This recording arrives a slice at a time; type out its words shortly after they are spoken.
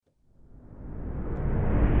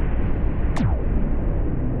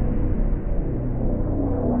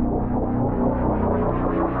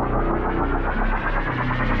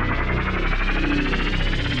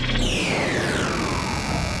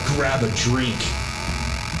drink.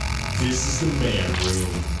 This is the Man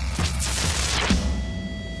Room.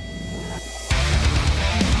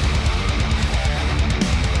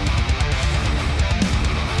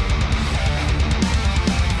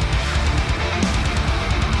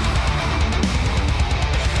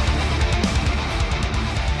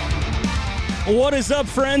 What is up,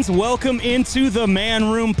 friends? Welcome into the Man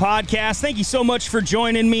Room podcast. Thank you so much for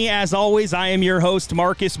joining me. As always, I am your host,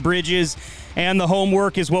 Marcus Bridges, and the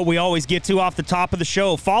homework is what we always get to off the top of the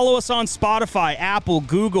show. Follow us on Spotify, Apple,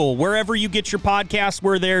 Google, wherever you get your podcasts.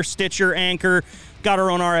 We're there, Stitcher, Anchor, got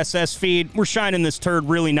our own RSS feed. We're shining this turd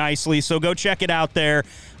really nicely, so go check it out there.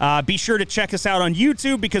 Be sure to check us out on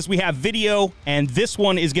YouTube because we have video, and this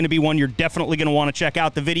one is going to be one you're definitely going to want to check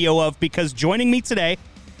out the video of, because joining me today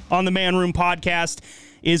on the Man Room podcast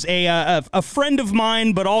is a friend of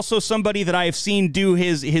mine, but also somebody that I have seen do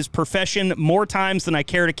his profession more times than I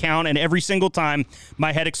care to count, and every single time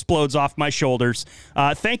my head explodes off my shoulders.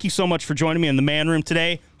 Thank you so much for joining me in the Man Room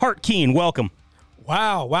today. Hart, Keene, welcome.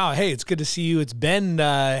 Wow. Hey, it's good to see you. It's been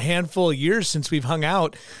a handful of years since we've hung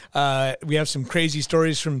out. We have some crazy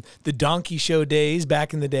stories from the Donkey Show days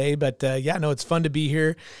back in the day. But it's fun to be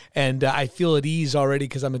here. And I feel at ease already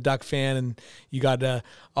because I'm a Duck fan. And you got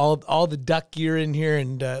all the Duck gear in here,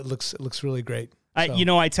 and it looks really great.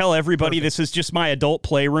 So, I tell everybody This is just my adult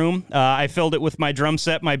playroom. I filled it with my drum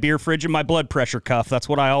set, my beer fridge, and my blood pressure cuff. That's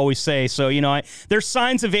what I always say. So, there's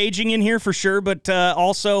signs of aging in here for sure, but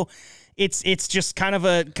also it's just kind of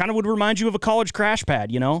would remind you of a college crash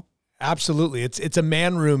pad, Absolutely. It's a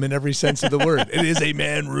man room in every sense of the word. It is a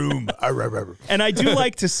man room. And I do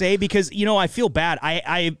like to say, because, I feel bad.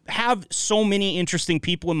 I have so many interesting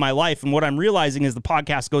people in my life, and what I'm realizing as the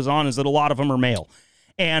podcast goes on is that a lot of them are male.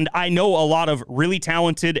 And I know a lot of really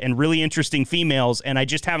talented and really interesting females, and I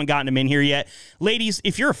just haven't gotten them in here yet. Ladies,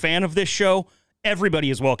 if you're a fan of this show, everybody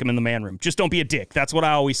is welcome in the Man Room. Just don't be a dick. That's what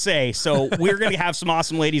I always say. So we're going to have some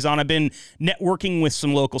awesome ladies on. I've been networking with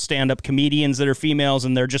some local stand-up comedians that are females,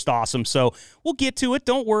 and they're just awesome. So we'll get to it.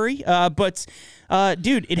 Don't worry. But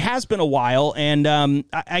dude, it has been a while, and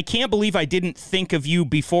I can't believe I didn't think of you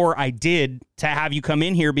before I did to have you come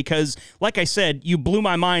in here, because, like I said, you blew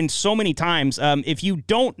my mind so many times. If you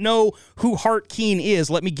don't know who Hart Keene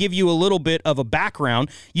is, let me give you a little bit of a background.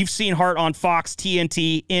 You've seen Hart on Fox,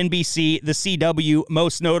 TNT, NBC, the CW,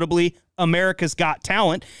 most notably America's Got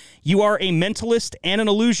Talent. You are a mentalist and an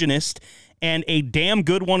illusionist, and a damn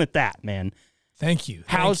good one at that, man. Thank you.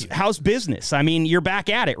 How's business? I mean, you're back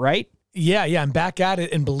at it, right? Yeah, I'm back at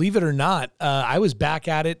it, and believe it or not, I was back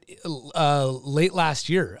at it late last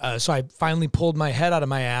year. So I finally pulled my head out of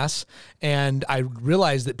my ass, and I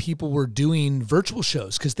realized that people were doing virtual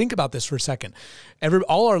shows. Because think about this for a second.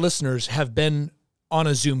 All our listeners have been on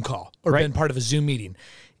a Zoom call or been part of a Zoom meeting.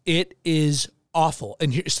 It is awful.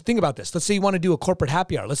 And so think about this. Let's say you want to do a corporate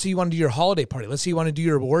happy hour. Let's say you want to do your holiday party. Let's say you want to do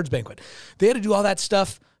your awards banquet. They had to do all that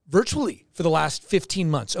stuff virtually for the last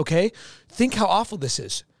 15 months, okay? Think how awful this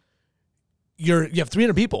is. You have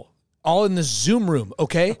 300 people all in this Zoom room,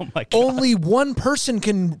 okay? Oh my God. Only one person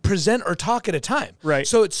can present or talk at a time. Right.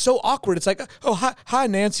 So it's so awkward. It's like, oh, hi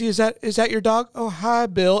Nancy, is that your dog? Oh, hi,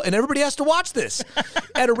 Bill. And everybody has to watch this.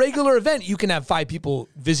 At a regular event, you can have 5 people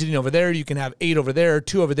visiting over there. You can have 8 over there,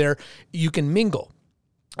 2 over there. You can mingle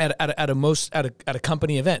at a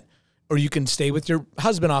company event. Or you can stay with your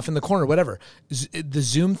husband off in the corner, whatever. The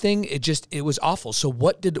Zoom thing, it was awful. So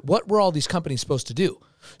what were all these companies supposed to do?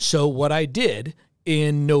 So what I did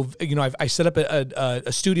I set up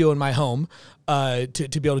a studio in my home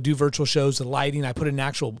to be able to do virtual shows, the lighting. I put an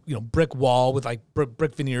actual brick wall with like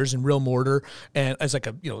brick veneers and real mortar, and as like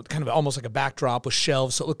a kind of almost like a backdrop with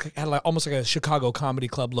shelves, so it had almost like a Chicago comedy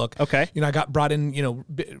club look. Okay, I got brought in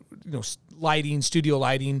lighting, studio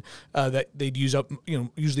lighting that they'd use up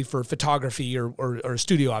usually for photography or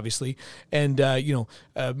studio obviously, and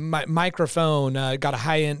my microphone, got a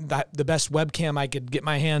high end, the best webcam I could get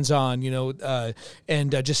my hands on,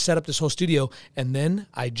 and just set up this whole studio, and then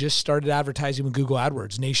I just started advertising with Google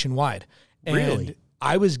AdWords nationwide. And really?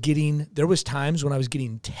 there was times when I was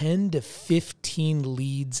getting 10 to 15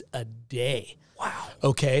 leads a day. Wow.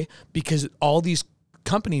 Okay? Because all these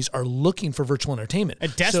companies are looking for virtual entertainment.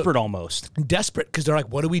 Almost. Desperate, because they're like,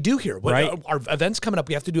 what do we do here? Right. Our event's coming up.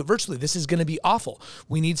 We have to do it virtually. This is going to be awful.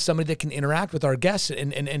 We need somebody that can interact with our guests,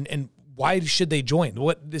 and why should they join?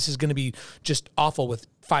 This is going to be just awful with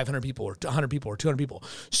 500 people or 100 people or 200 people.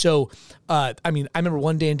 So, I remember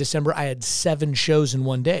one day in December, I had 7 shows in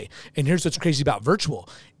one day. And here's what's crazy about virtual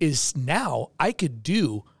is now I could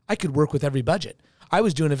work with every budget. I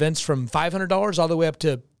was doing events from $500 all the way up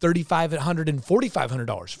to $3,500 and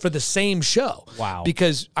 $4,500 for the same show. Wow.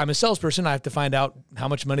 Because I'm a salesperson, I have to find out how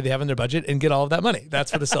much money they have in their budget and get all of that money.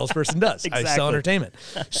 That's what a salesperson does. Exactly. I sell entertainment.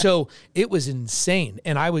 So it was insane.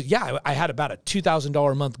 And I had about a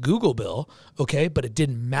 $2,000 a month Google bill, okay, but it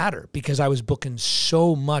didn't matter because I was booking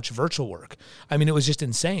so much virtual work. I mean, it was just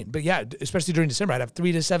insane. But yeah, especially during December, I'd have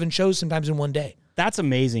 3 to 7 shows sometimes in one day. That's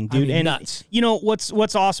amazing, dude. I mean, and nuts. You know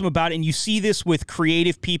what's awesome about it, and you see this with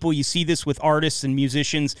creative people, you see this with artists and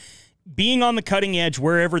musicians, being on the cutting edge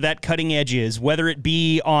wherever that cutting edge is, whether it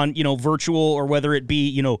be on, virtual or whether it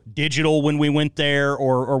be, digital when we went there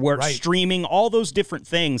or where Right. streaming, all those different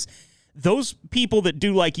things. Those people that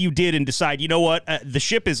do like you did and decide, you know what, the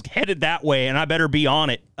ship is headed that way and I better be on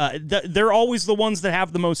it. They're always the ones that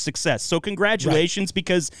have the most success. So congratulations, right.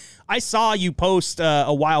 Because I saw you post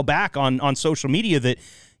a while back on social media that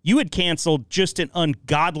you had canceled just an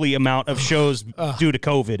ungodly amount of shows due to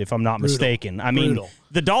COVID, if I'm not mistaken. I mean,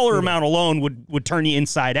 the dollar amount alone would turn you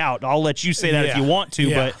inside out. I'll let you say that if you want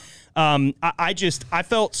to, but I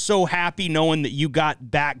felt so happy knowing that you got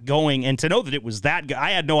back going, and to know that it was that good. I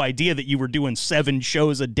had no idea that you were doing 7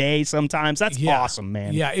 shows a day sometimes. That's awesome,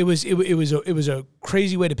 man. Yeah, it was a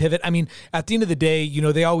crazy way to pivot. I mean, at the end of the day,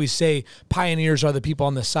 they always say pioneers are the people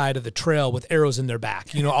on the side of the trail with arrows in their back.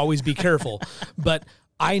 Always be careful. But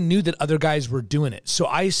I knew that other guys were doing it. So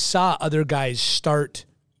I saw other guys start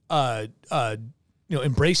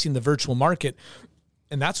embracing the virtual market,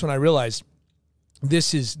 and that's when I realized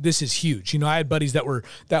this is huge. I had buddies that were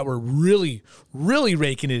really, really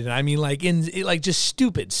raking it in. I mean, just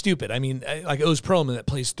stupid. I mean, like Oz Perlman that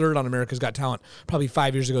plays 3rd on America's Got Talent probably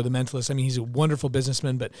 5 years ago, The Mentalist. I mean, he's a wonderful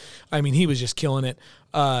businessman, but I mean, he was just killing it.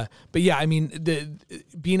 But yeah, I mean,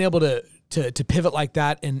 being able to pivot like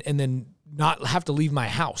that and then not have to leave my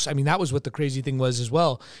house. I mean, that was what the crazy thing was as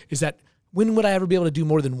well, is that when would I ever be able to do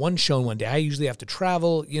more than one show in one day? I usually have to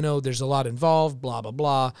travel, there's a lot involved, blah, blah,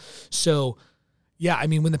 blah. So yeah, I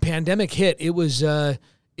mean, when the pandemic hit, it was a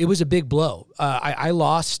big blow. I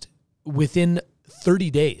lost within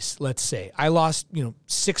 30 days, let's say. I lost,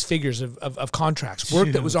 6 figures of contracts, work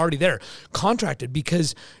that was already there, contracted,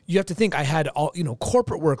 because you have to think I had all,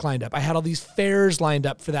 corporate work lined up. I had all these fairs lined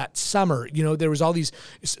up for that summer. There was all these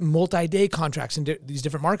multi-day contracts in these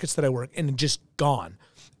different markets that I work, and just gone.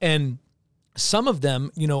 And some of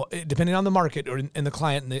them, depending on the market and the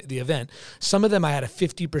client and the event, some of them I had a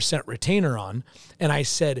 50% retainer on. And I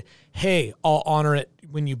said, hey, I'll honor it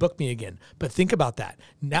when you book me again. But think about that.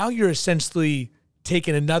 Now you're essentially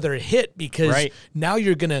taking another hit, because now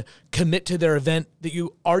you're going to commit to their event that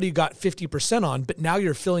you already got 50% on, but now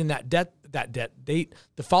you're filling that date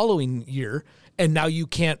the following year. And now you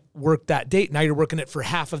can't work that date. Now you're working it for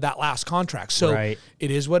half of that last contract. So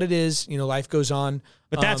it is what it is. Life goes on.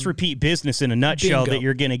 But that's repeat business in a nutshell that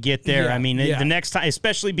you're going to get there. Yeah, I mean, the next time,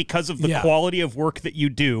 especially because of the quality of work that you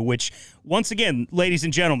do, which, once again, ladies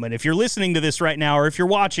and gentlemen, if you're listening to this right now or if you're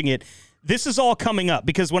watching it, this is all coming up.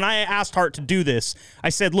 Because when I asked Hart to do this, I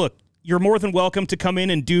said, look, you're more than welcome to come in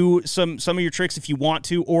and do some of your tricks if you want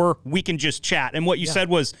to, or we can just chat. And what you said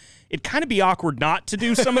was, it'd kind of be awkward not to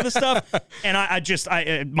do some of the stuff. And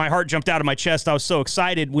I my heart jumped out of my chest. I was so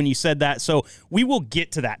excited when you said that. So we will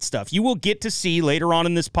get to that stuff. You will get to see later on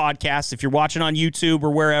in this podcast, if you're watching on YouTube or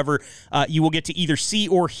wherever, you will get to either see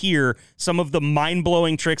or hear some of the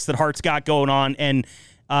mind-blowing tricks that Hart's got going on. And,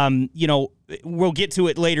 we'll get to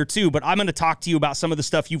it later too, but I'm going to talk to you about some of the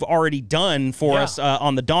stuff you've already done for us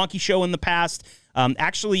on the Donkey Show in the past.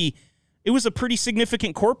 Actually, it was a pretty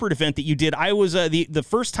significant corporate event that you did. I was the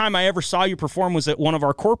first time I ever saw you perform was at one of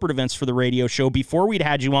our corporate events for the radio show before we'd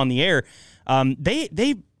had you on the air.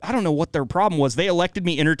 They I don't know what their problem was. They elected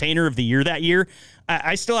me Entertainer of the Year that year.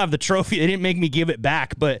 I still have the trophy. They didn't make me give it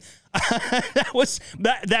back, but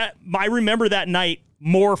I remember that night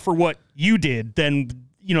more for what you did than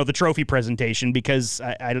the trophy presentation, because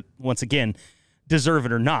I once again, deserve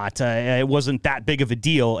it or not, it wasn't that big of a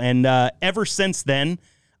deal. And ever since then,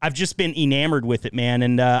 I've just been enamored with it, man.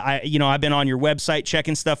 And I've been on your website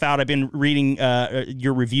checking stuff out. I've been reading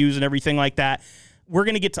your reviews and everything like that. We're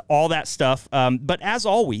going to get to all that stuff. But as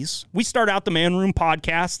always, we start out the Man Room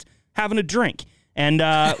podcast having a drink. And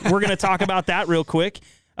we're going to talk about that real quick.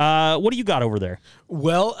 What do you got over there?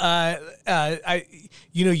 Well,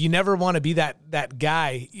 you never want to be that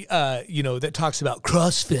guy, that talks about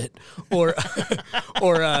CrossFit or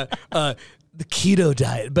the keto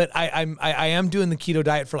diet. But I am doing the keto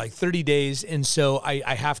diet for like 30 days, and so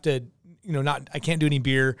I have to, I can't do any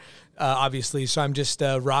beer, obviously. So I'm just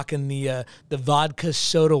rocking the vodka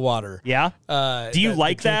soda water. Yeah. Do you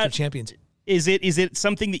like that? Champions. Is it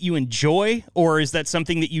something that you enjoy, or is that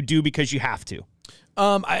something that you do because you have to?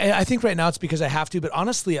 I think right now it's because I have to, but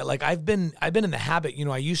honestly, like I've been in the habit.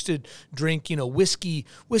 I used to drink, whiskey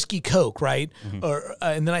Coke, right? Or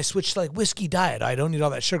and then I switched to like whiskey diet. I don't need all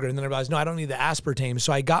that sugar, and then I realized no, I don't need the aspartame.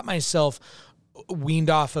 So I got myself weaned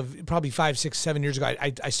off of probably 5, 6, 7 years ago.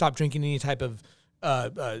 I stopped drinking any type of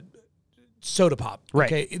soda pop.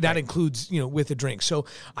 Right. Okay. That includes, with a drink. So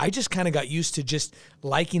I just kind of got used to just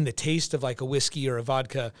liking the taste of like a whiskey or a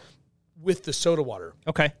vodka with the soda water.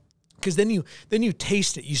 Okay. Because then you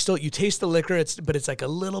taste it. You taste the liquor, but it's like a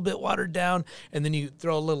little bit watered down, and then you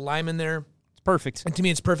throw a little lime in there. It's perfect. And to me,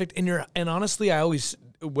 it's perfect. And honestly, I always,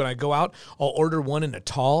 when I go out, I'll order one in a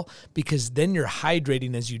tall, because then you're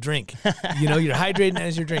hydrating as you drink. You're hydrating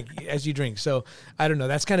as you drink. So I don't know.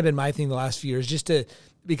 That's kind of been my thing the last few years,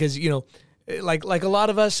 because like a lot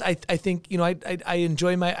of us, I think I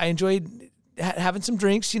enjoy having some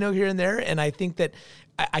drinks, here and there, and I think that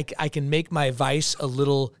I can make my vice a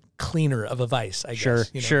little cleaner of a vice, I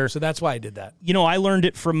guess. Sure. So that's why I did that. I learned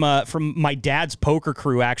it from my dad's poker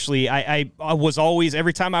crew, actually. I was always,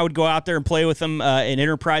 every time I would go out there and play with them in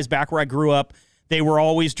Enterprise back where I grew up, they were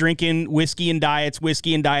always drinking whiskey and diets.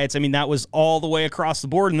 I mean, that was all the way across the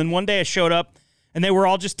board. And then one day I showed up, and they were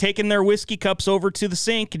all just taking their whiskey cups over to the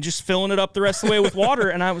sink and just filling it up the rest of the way with water.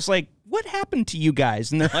 And I was like, what happened to you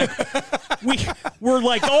guys? And they're like, we're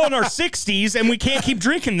like all in our 60s and we can't keep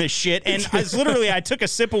drinking this shit. And I took a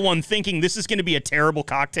sip of one thinking this is going to be a terrible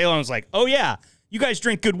cocktail. And I was like, oh yeah, you guys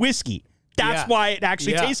drink good whiskey. That's why it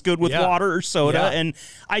actually tastes good with water or soda. Yeah. And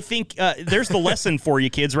I think there's the lesson for you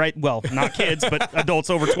kids, right? Well, not kids, but adults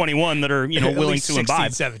over 21 that are, willing to 16,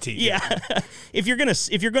 imbibe. 17. Yeah. If you're going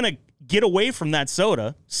to get away from that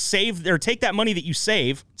soda, take that money that you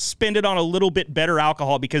save, spend it on a little bit better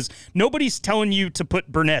alcohol, because nobody's telling you to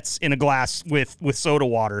put Burnett's in a glass with soda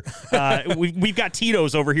water. We've got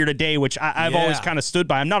Tito's over here today, which I've always kind of stood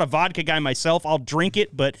by. I'm not a vodka guy myself. I'll drink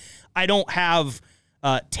it, but I don't have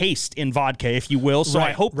taste in vodka, if you will. So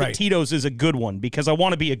I hope that Tito's is a good one, because I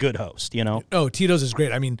want to be a good host, Oh, Tito's is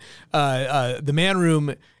great. I mean, the Man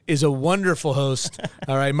Room is a wonderful host.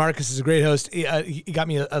 All right, Marcus is a great host. He got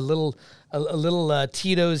me a little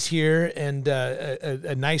Tito's here, and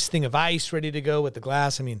a nice thing of ice ready to go with the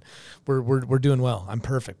glass. I mean, we're doing well. I'm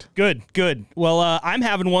perfect. Good. Well, I'm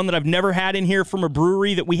having one that I've never had in here from a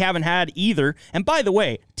brewery that we haven't had either. And by the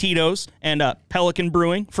way, Tito's and Pelican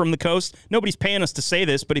Brewing from the coast. Nobody's paying us to say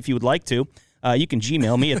this, but if you would like to, you can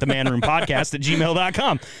Gmail me at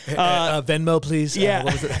themanroompodcast@gmail.com. Venmo, please. Yeah.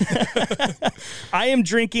 What was it? I am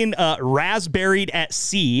drinking Raspberried at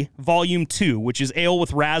Sea, Volume 2, which is ale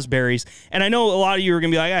with raspberries. And I know a lot of you are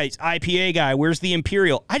going to be like, hey, IPA guy, where's the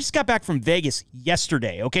Imperial? I just got back from Vegas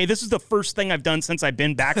yesterday, okay? This is the first thing I've done since I've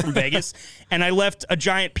been back from Vegas, and I left a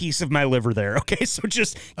giant piece of my liver there, okay? So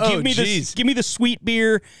just give me the sweet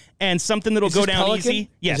beer and something that'll go down Pelican?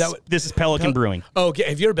 easy. Yes, this is Pelican Brewing. Oh, okay.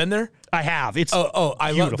 Have you ever been there? I have. It's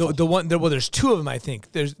I love the one. Well, there's two of them. I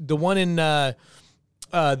think there's the one in the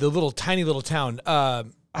tiny little town.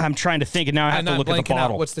 I'm trying to think, and now I have to look at the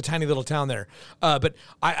bottle. What's the tiny little town there? But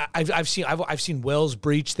I've seen Wells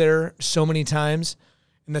Breach there so many times,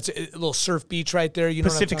 and that's a little surf beach right there.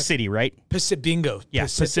 Pacific City, right? Bingo. Yeah,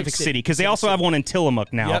 Pacific City, because they also have one in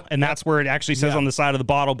Tillamook now, and that's where it actually says on the side of the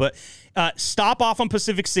bottle. But stop off on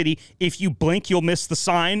Pacific City. If you blink, you'll miss the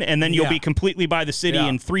sign, and then you'll be completely by the city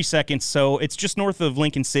in 3 seconds. So it's just north of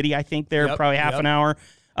Lincoln City, I think. Probably half an hour.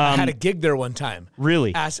 I had a gig there one time.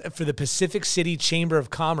 Really? For the Pacific City Chamber of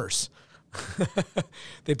Commerce.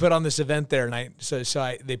 They put on this event there, and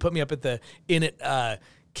they put me up at the Inn at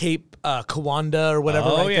Cape Kawanda or whatever,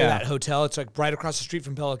 there, that hotel. It's like right across the street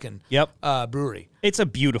from Pelican Brewery. It's a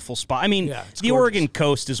beautiful spot. I mean, the gorgeous. Oregon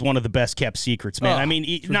coast is one of the best kept secrets, man. I mean,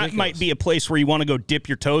 it might be a place where you want to go dip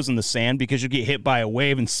your toes in the sand because you'll get hit by a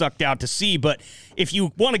wave and sucked out to sea. But if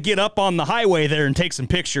you want to get up on the highway there and take some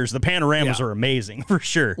pictures, the panoramas are amazing for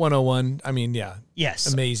sure. 101. I mean,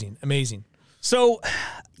 yes, amazing. So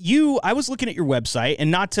I was looking at your website,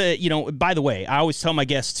 and not to, by the way, I always tell my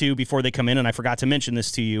guests too before they come in, and I forgot to mention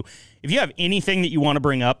this to you. If you have anything that you want to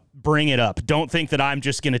bring up, bring it up. Don't think that I'm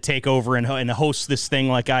just going to take over and host this thing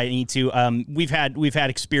like I need to. We've had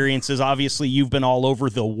experiences. Obviously, you've been all over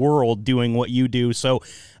the world doing what you do. So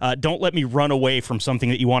don't let me run away from something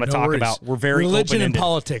that you want to talk about. We're very religion open-ended. and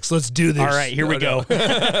politics. Let's do this. All right, here we go.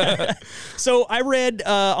 So I read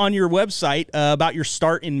on your website about your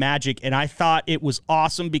start in magic, and I thought it was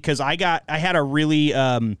awesome because I had a really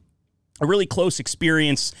close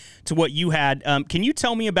experience to what you had. Can you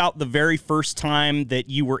tell me about the very first time that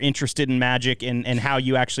you were interested in magic and how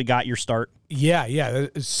you actually got your start? Yeah,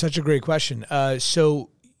 it's such a great question. So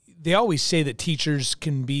they always say that teachers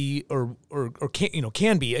can be or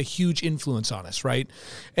can be a huge influence on us, right?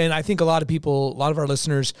 And I think a lot of our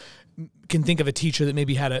listeners can think of a teacher that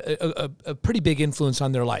maybe had a pretty big influence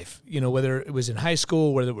on their life, whether it was in high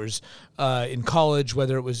school, whether it was in college,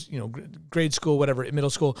 whether it was, grade school, whatever, middle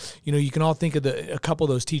school, you can all think of a couple of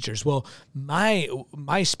those teachers. Well,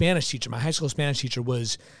 my Spanish teacher, my high school Spanish teacher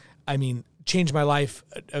changed my life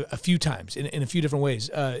a few times in a few different ways.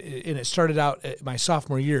 And it started out at my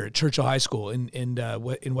sophomore year at Churchill High School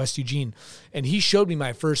in West Eugene. And he showed me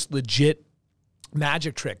my first legit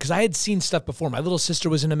magic trick, because I had seen stuff before. My little sister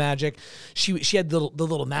was into magic. She had the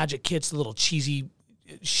little magic kits, the little cheesy,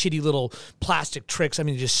 shitty little plastic tricks.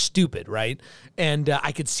 Just stupid, right? And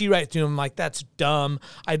I could see right through them. I'm like, that's dumb.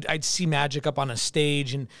 I'd see magic up on a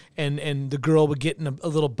stage, and the girl would get in a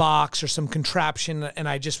little box or some contraption, and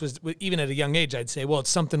I just was, even at a young age, I'd say, well, it's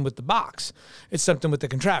something with the box. It's something with the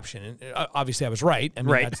contraption. And obviously, I was right.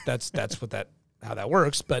 Right. That's what how that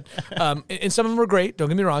works. But and some of them were great. Don't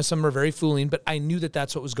get me wrong. Some of them were very fooling. But I knew that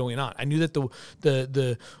that's what was going on. I knew that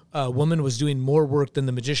the woman was doing more work than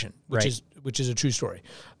the magician, which is a true story.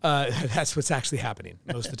 That's what's actually happening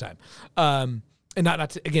most of the time. And not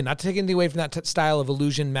to take anything away from that style of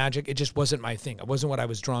illusion magic. It just wasn't my thing. It wasn't what I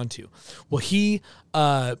was drawn to. Well, he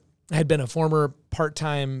had been a former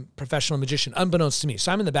part-time professional magician, unbeknownst to me.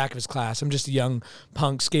 So I'm in the back of his class. I'm just a young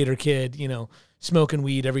punk skater kid, smoking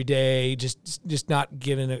weed every day, just not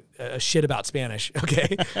giving a shit about Spanish,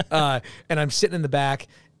 okay? And I'm sitting in the back,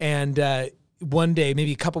 and one day,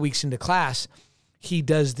 maybe a couple weeks into class, he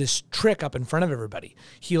does this trick up in front of everybody.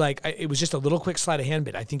 It was just a little quick sleight of hand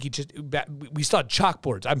bit. I think we still had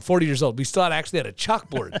chalkboards. I'm 40 years old. We still actually had a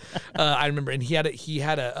chalkboard. I remember, and he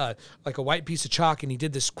had a white piece of chalk, and he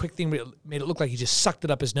did this quick thing where it made it look like he just sucked it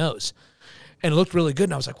up his nose. And it looked really good.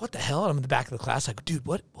 And I was like, what the hell? And I'm in the back of the class. Like, dude,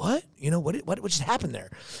 what? What just happened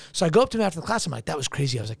there? So I go up to him after the class. I'm like, that was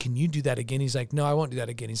crazy. I was like, can you do that again? He's like, no, I won't do that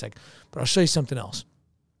again. He's like, but I'll show you something else.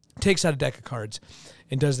 Takes out a deck of cards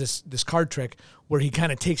and does this card trick where he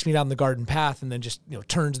kind of takes me down the garden path and then just,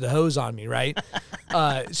 turns the hose on me, right?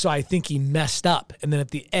 So I think he messed up. And then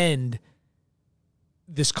at the end,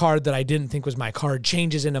 this card that I didn't think was my card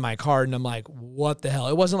changes into my card. And I'm like, what the hell?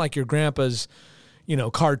 It wasn't like your grandpa's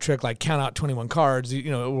card trick, like count out 21 cards,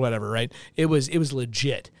 or whatever, right? It was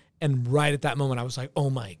legit. And right at that moment, I was like, oh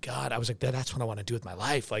my God. I was like, that's what I want to do with my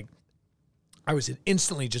life. Like, I was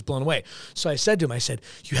instantly just blown away. So I said to him,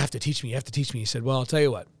 you have to teach me. You have to teach me. He said, well, I'll tell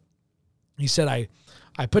you what. He said,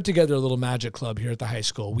 I put together a little magic club here at the high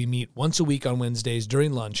school. We meet once a week on Wednesdays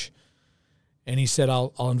during lunch. And he said,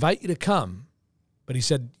 I'll invite you to come. But he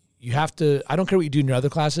said, you have to, I don't care what you do in your other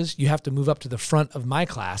classes. You have to move up to the front of my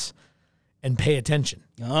class and pay attention.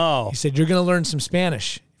 Oh. He said, you're going to learn some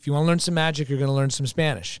Spanish. If you want to learn some magic, you're going to learn some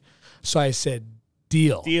Spanish. So I said,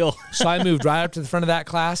 deal. So I moved right up to the front of that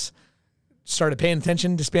class, started paying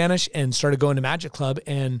attention to Spanish, and started going to Magic Club.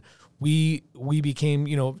 And we became,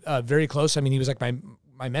 very close. He was like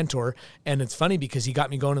my mentor. And it's funny because he got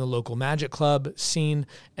me going to the local Magic Club scene.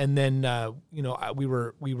 And then, we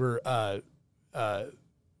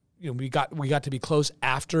got to be close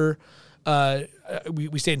after.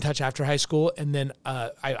 We stayed in touch after high school, and then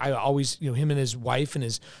I always, him and his wife and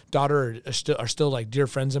his daughter are still like dear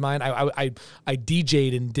friends of mine. I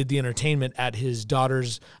DJ'd and did the entertainment at his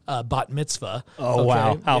daughter's bat mitzvah. Oh, okay.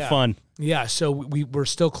 Wow. How fun. Yeah, so we were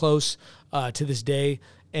still close to this day.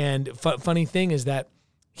 And funny thing is that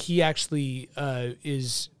he actually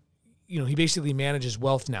is, he basically manages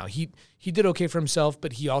wealth now. He did okay for himself,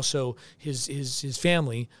 but he also, his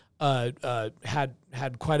family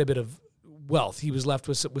had quite a bit of wealth. He was left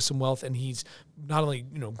with some wealth, and he's not only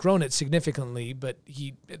grown it significantly, but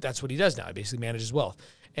that's what he does now. He basically manages wealth,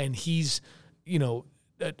 and he's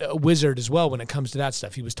a wizard as well when it comes to that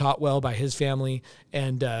stuff. He was taught well by his family,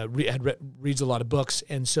 and reads a lot of books,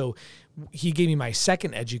 and so he gave me my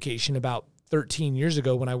second education about 13 years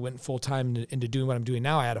ago when I went full time into doing what I'm doing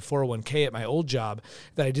now. I had a 401k at my old job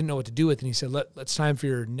that I didn't know what to do with, and he said, "Let's time for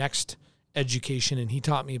your next education." And he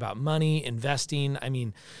taught me about money, investing.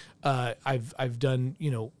 I've done,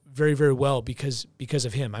 very, very well because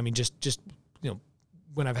of him. Just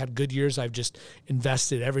when I've had good years, I've just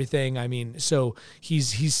invested everything. So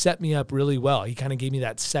he's set me up really well. He kind of gave me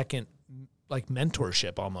that second, like,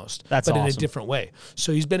 mentorship almost, but awesome. In a Awesome. different way.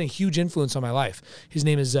 So he's been a huge influence on my life. His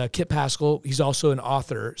name is Kip Pascal. He's also an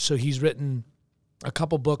author. So he's written a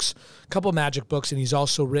couple magic books, and he's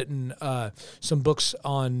also written some books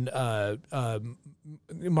on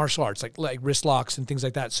martial arts, like wrist locks and things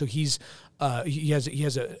like that. So he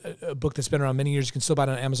has a book that's been around many years. You can still buy it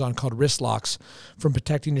on Amazon, called Wrist Locks: From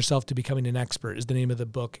Protecting Yourself to Becoming an Expert is the name of the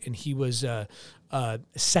book. And he was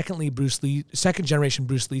second generation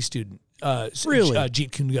Bruce Lee student. Really?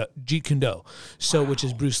 Jeet Kune Do. So which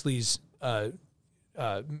is Bruce Lee's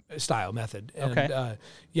style method. And, okay.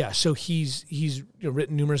 So he's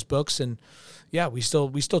written numerous books, and we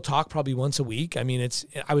still talk probably once a week. I mean,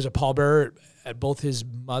 I was a pallbearer at both his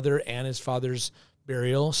mother and his father's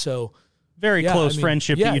burial. So very close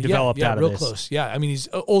friendship that you developed out of real this. Close. Yeah. I mean, he's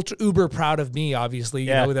uber proud of me, obviously,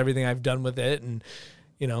 you know, with everything I've done with it. And,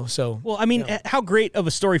 so. Well, I mean, how great of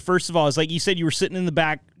a story, first of all, is like you said, you were sitting in the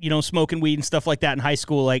back, smoking weed and stuff like that in high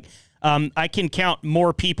school. Like, I can count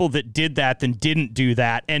more people that did that than didn't do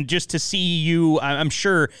that. And just to see you, I'm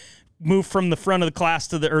sure, move from the front of the class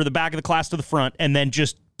to the back of the class to the front and then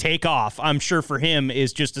just take off, I'm sure for him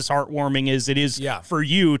is just as heartwarming as it is for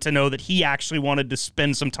you to know that he actually wanted to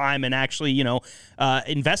spend some time and actually,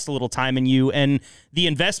 invest a little time in you. And the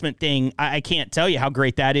investment thing, I can't tell you how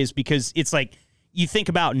great that is, because it's like, you think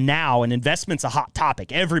about now, and investment's a hot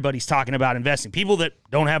topic. Everybody's talking about investing. People that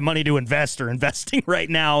don't have money to invest are investing right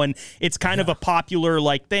now, and it's kind of a popular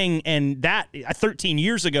thing. And that 13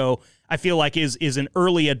 years ago, I feel like is an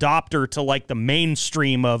early adopter to the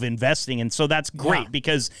mainstream of investing, and so that's great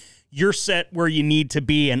because you're set where you need to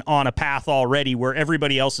be and on a path already, where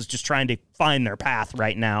everybody else is just trying to find their path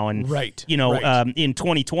right now. And in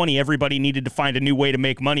 2020, everybody needed to find a new way to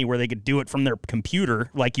make money where they could do it from their computer,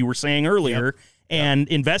 like you were saying earlier. Yep. And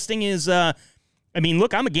investing is,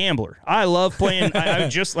 look, I'm a gambler. I love playing. I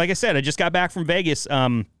just, like I said, I just got back from Vegas.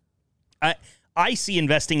 I see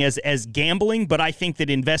investing as gambling, but I think that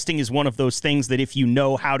investing is one of those things that if you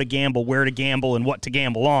know how to gamble, where to gamble, and what to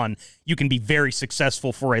gamble on, you can be very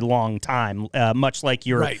successful for a long time, much like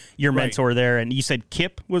your mentor there. And you said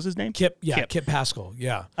Kip was his name? Kip Pascal,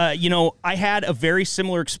 yeah. I had a very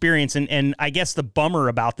similar experience, and I guess the bummer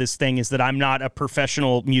about this thing is that I'm not a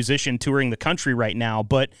professional musician touring the country right now,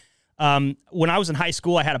 but when I was in high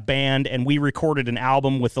school, I had a band, and we recorded an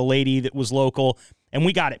album with a lady that was local. And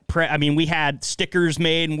we got it. We had stickers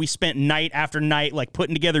made, and we spent night after night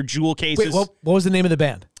putting together jewel cases. Wait, what was the name of the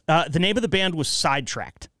band? The name of the band was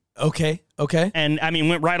Sidetracked. Okay. And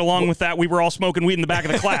went right along with that. We were all smoking weed in the back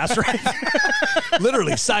of the class, right?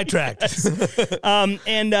 Literally sidetracked. We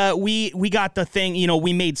got the thing.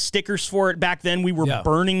 We made stickers for it back then. We were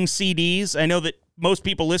burning CDs. I know that most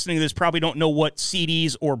people listening to this probably don't know what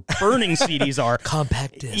CDs or burning CDs are.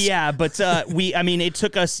 Compact disc. Yeah, but it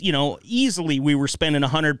took us, easily we were spending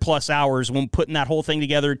 100+ hours when putting that whole thing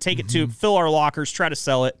together, take it to fill our lockers, try to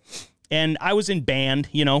sell it. And I was in band,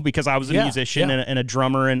 because I was a musician and a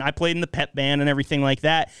drummer, and I played in the pep band and everything like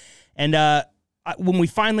that. And when we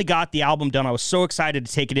finally got the album done, I was so excited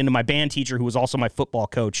to take it into my band teacher, who was also my football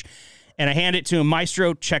coach. And I handed it to him,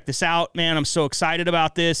 Maestro, check this out, man. I'm so excited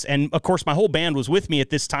about this. And, of course, my whole band was with me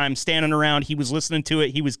at this time, standing around. He was listening to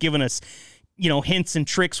it. He was giving us, hints and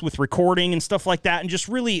tricks with recording and stuff like that, and just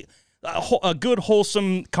really a good,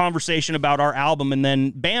 wholesome conversation about our album. And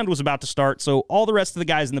then band was about to start, so all the rest of the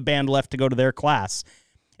guys in the band left to go to their class.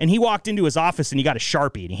 And he walked into his office, and he got a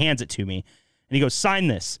Sharpie, and he hands it to me. And he goes, sign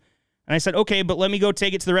this. And I said, okay, but let me go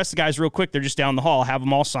take it to the rest of the guys real quick. They're just down the hall. Have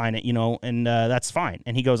them all sign it, and that's fine.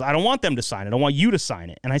 And he goes, I don't want them to sign it. I want you to sign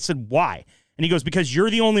it. And I said, why? And he goes, because you're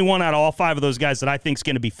the only one out of all 5 of those guys that I think is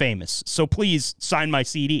going to be famous. So please sign my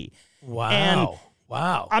CD. Wow.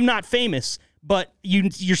 Wow. I'm not famous, but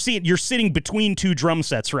you're sitting between 2 drum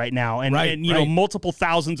sets right now. And multiple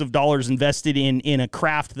thousands of dollars invested in a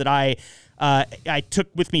craft that I took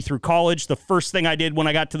with me through college. The first thing I did when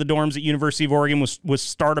I got to the dorms at University of Oregon was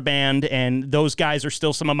start a band, and those guys are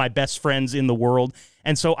still some of my best friends in the world.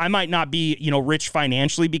 And so I might not be, rich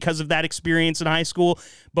financially because of that experience in high school,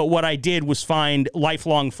 but what I did was find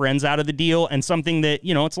lifelong friends out of the deal, and something that,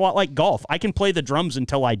 it's a lot like golf. I can play the drums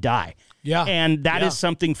until I die. Yeah. And that is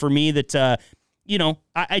something for me that,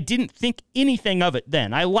 I didn't think anything of it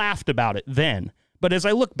then. I laughed about it then. But as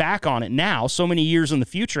I look back on it now, so many years in the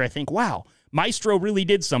future, I think, wow, Maestro really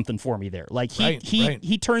did something for me there.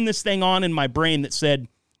 He turned this thing on in my brain that said,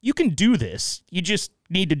 you can do this. You just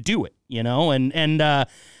need to do it, And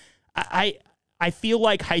I feel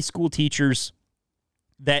like high school teachers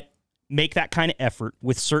that make that kind of effort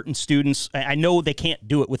with certain students, I know they can't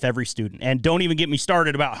do it with every student. And don't even get me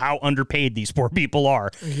started about how underpaid these poor people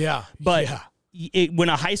are. Yeah. But when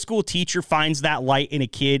a high school teacher finds that light in a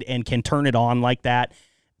kid and can turn it on like that,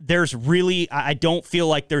 there's really, I don't feel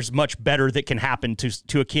like there's much better that can happen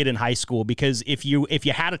to a kid in high school, because if you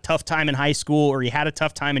had a tough time in high school, or you had a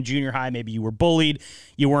tough time in junior high, maybe you were bullied,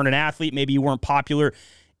 you weren't an athlete, maybe you weren't popular.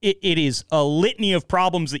 It is a litany of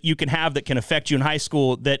problems that you can have that can affect you in high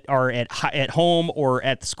school that are at home or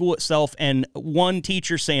at the school itself. And one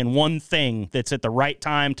teacher saying one thing that's at the right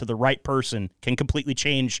time to the right person can completely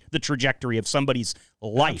change the trajectory of somebody's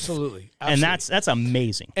life. Absolutely. And that's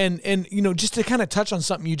amazing. And just to kind of touch on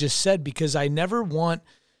something you just said, because I never want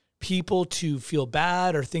people to feel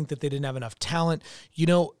bad or think that they didn't have enough talent.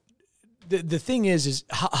 The thing is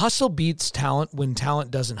hustle beats talent when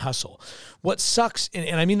talent doesn't hustle. What sucks,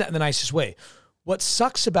 and I mean that in the nicest way, what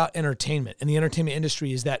sucks about entertainment and the entertainment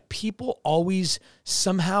industry is that people always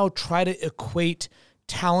somehow try to equate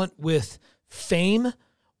talent with fame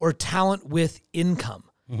or talent with income.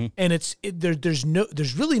 Mm-hmm. And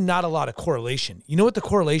there's really not a lot of correlation. You know what the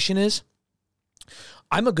correlation is?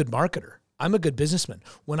 I'm a good marketer. I'm a good businessman.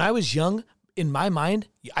 When I was young, in my mind,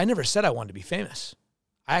 I never said I wanted to be famous.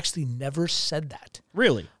 I actually never said that.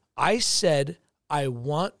 Really? I said I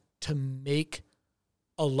want to make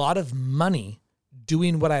a lot of money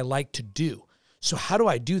doing what I like to do. So how do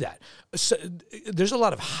I do that? So there's a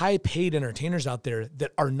lot of high-paid entertainers out there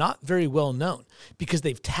that are not very well known because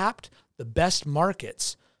they've tapped the best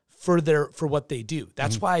markets for what they do.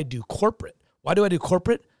 That's why I do corporate. Why do I do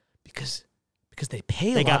corporate? Because they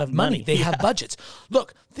pay a lot of money. They have budgets.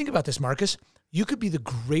 Look, think about this, Marcus. You could be the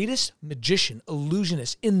greatest magician,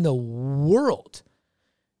 illusionist in the world.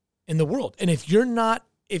 And if you're not,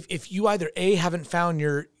 if you either haven't found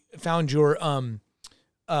your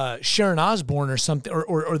Sharon Osbourne or something,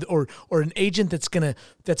 or an agent that's gonna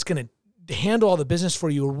handle all the business for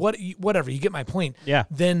you, or whatever, you get my point. Yeah.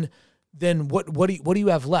 Then what do you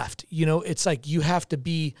have left? It's like you have to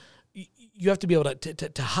be able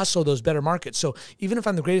to hustle those better markets. So even if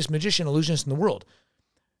I'm the greatest magician, illusionist in the world,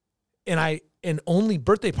 and only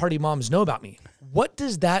birthday party moms know about me, what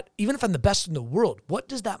does that, even if I'm the best in the world, what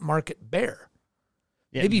does that market bear?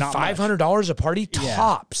 Yeah, maybe $500 a party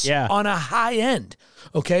tops on a high end.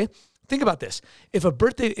 Okay. Think about this. If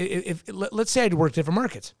let's say I work different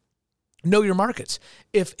markets, know your markets.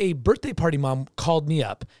 If a birthday party mom called me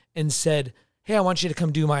up and said, "Hey, I want you to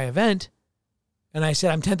come do my event," and I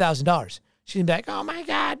said, "I'm $10,000. She'd be like, "Oh my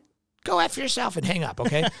God, go F yourself," and hang up.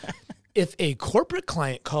 Okay. If a corporate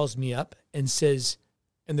client calls me up and says,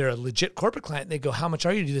 and they're a legit corporate client, they go, "How much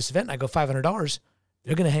are you to do this event?" And I go, $500.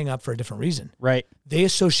 They're going to hang up for a different reason. Right. They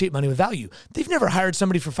associate money with value. They've never hired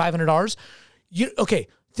somebody for $500. Okay,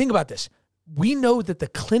 think about this. We know that the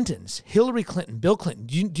Clintons, Hillary Clinton, Bill Clinton,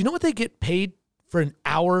 do you know what they get paid for an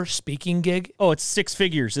hour speaking gig? Oh, it's six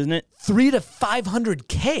figures, isn't it? $300 to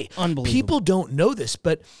 $500K. Unbelievable. People don't know this,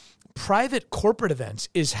 but private corporate events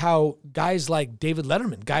is how guys like David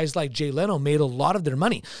Letterman, guys like Jay Leno made a lot of their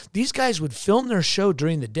money. These guys would film their show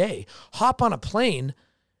during the day, hop on a plane,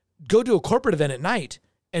 go to a corporate event at night,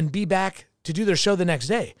 and be back to do their show the next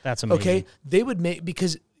day. That's amazing. Okay? They would make,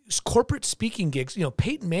 because corporate speaking gigs,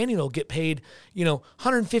 Peyton Manning will get paid,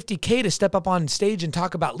 $150K to step up on stage and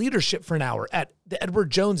talk about leadership for an hour at the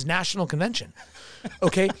Edward Jones National Convention.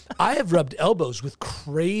 Okay? I have rubbed elbows with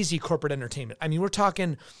crazy corporate entertainment. I mean, we're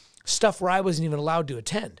talking stuff where I wasn't even allowed to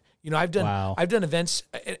attend. I've done events,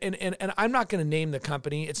 and I'm not going to name the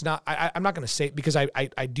company. It's not, I'm not going to say it because I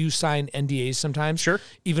do sign NDAs sometimes. Sure.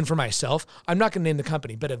 Even for myself. I'm not going to name the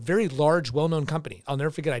company, but a very large, well-known company. I'll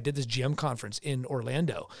never forget, I did this GM conference in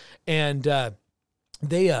Orlando, and the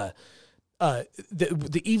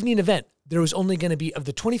evening event, there was only going to be, of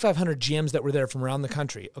the 2,500 GMs that were there from around the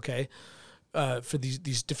country, okay, for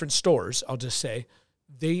these different stores, I'll just say,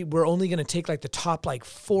 they were only going to take the top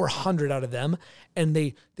 400 out of them. And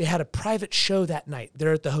they had a private show that night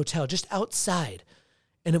there at the hotel, just outside.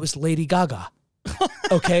 And it was Lady Gaga.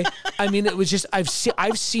 Okay. I mean, it was just, I've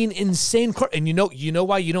seen insane and you know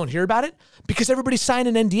why you don't hear about it? Because everybody's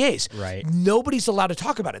signing NDAs. Right. Nobody's allowed to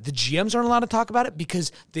talk about it. The GMs aren't allowed to talk about it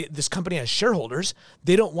because this company has shareholders.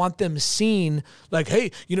 They don't want them seen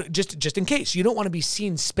hey, just in case. You don't want to be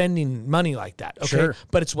seen spending money like that. Okay. Sure.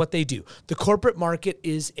 But it's what they do. The corporate market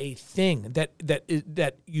is a thing that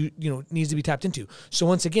needs to be tapped into. So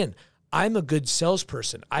once again, I'm a good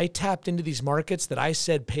salesperson. I tapped into these markets that I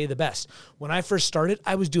said pay the best. When I first started,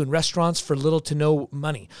 I was doing restaurants for little to no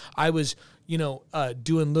money. I was,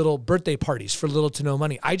 doing little birthday parties for little to no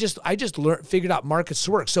money. I just figured out markets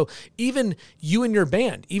to work. So even you and your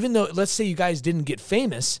band, even though let's say you guys didn't get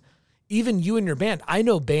famous, even you and your band, I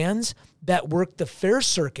know bands that work the fair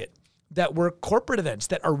circuit, that work corporate events,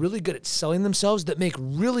 that are really good at selling themselves, that make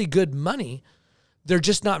really good money, they're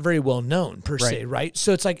just not very well known per se, right?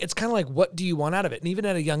 So it's kind of like, what do you want out of it? And even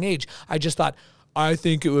at a young age, I just thought, I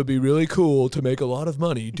think it would be really cool to make a lot of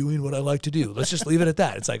money doing what I like to do. Let's just leave it at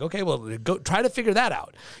that. It's like, okay, well, go try to figure that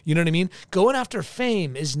out. You know what I mean? Going after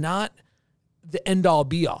fame is not the end all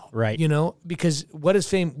be all, right? You know, because what is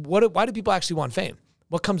fame? Why do people actually want fame?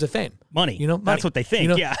 What comes of fame? Money. You know, money. That's what they think. You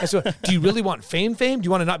know? Yeah. So, do you really want fame? Do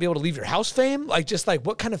you want to not be able to leave your house? Fame?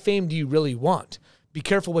 What kind of fame do you really want? Be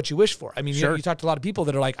careful what you wish for. I mean, sure. you talk to a lot of people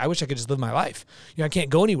that are like, I wish I could just live my life. You know, I can't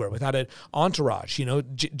go anywhere without an entourage. You know,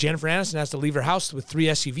 Jennifer Aniston has to leave her house with 3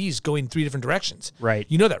 SUVs going 3 different directions. Right.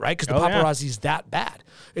 You know that, right? Because the yeah. paparazzi's that bad.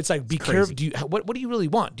 It's like, be careful. What do you really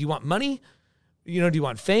want? Do you want money? You know, do you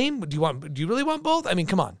want fame? Do you really want both? I mean,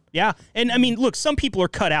 come on. Yeah. And I mean, look, some people are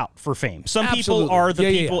cut out for fame. Some Absolutely. people are the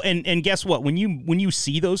people. Yeah. And guess what? When you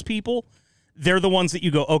see those people, they're the ones that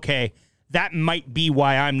you go, okay, that might be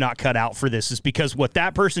why I'm not cut out for this, is because what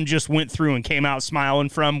that person just went through and came out smiling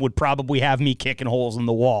from would probably have me kicking holes in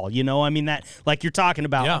the wall. You know, I mean, that, like you're talking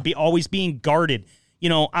about, always being guarded. You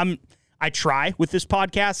know, I try with this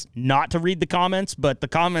podcast not to read the comments, but the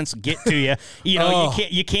comments get to you. You know,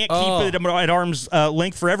 you can't keep it at arm's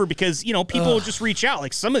length forever, because, you know, people will just reach out.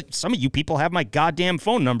 Like some of you people have my goddamn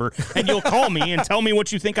phone number, and you'll call me and tell me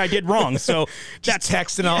what you think I did wrong. So that's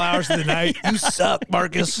texting all hours of the night. You suck,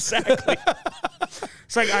 Marcus. Exactly.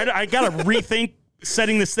 It's like I gotta rethink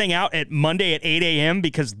setting this thing out at Monday at 8 a.m.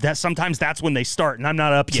 because sometimes that's when they start, and I'm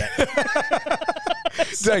not up yet.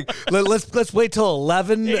 It's like, let's wait till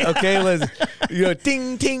 11. Okay, let's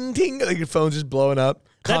ding ting ting. Like your phone's just blowing up.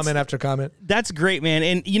 Comment after comment. That's great, man.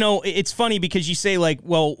 And you know, it's funny because you say like,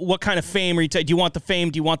 well, what kind of fame are you? Do you want the fame?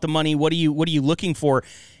 Do you want the money? What are you looking for?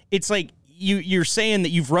 It's like you're saying that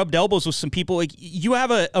you've rubbed elbows with some people. Like you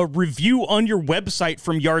have a review on your website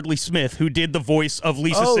from Yardley Smith, who did the voice of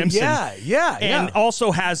Lisa Simpson. And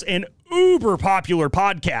also has an uber popular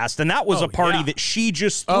podcast, and that was a party that she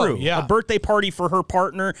just threw, a birthday party for her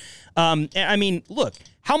partner. I mean, look,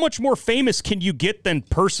 how much more famous can you get than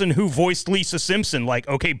person who voiced Lisa Simpson? Like,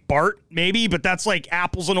 okay, Bart maybe, but that's like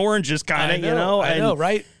apples and oranges kind of, you know. I know,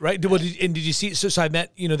 right? Well, did you see? So I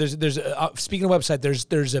met, you know, there's speaking of website,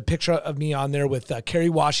 there's a picture of me on there with Kerry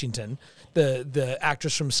Washington, the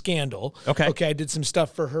actress from Scandal. Okay, I did some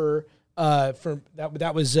stuff for her. For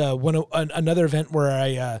that was another event where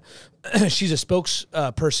I she's a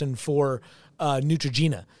spokesperson for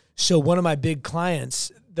Neutrogena. So one of my big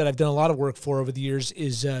clients that I've done a lot of work for over the years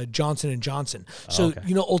is Johnson & Johnson. So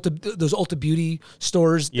you know, those Ulta Beauty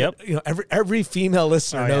stores. Yep. That, you know, every female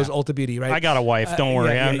listener knows Ulta Beauty, right? I got a wife. Don't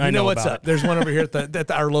worry. I know what's about up. it. There's one over here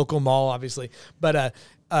at our local mall, obviously, but.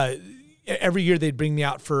 Every year they'd bring me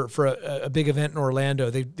out for a big event in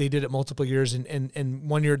Orlando. They did it multiple years, and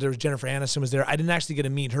one year there was Jennifer Aniston was there. I didn't actually get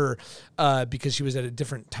to meet her because she was at a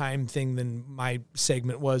different time thing than my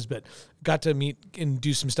segment was, but got to meet and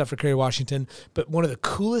do some stuff for Kerry Washington. But one of the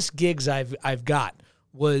coolest gigs I've got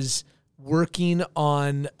was working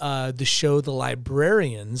on the show The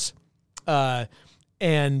Librarians, and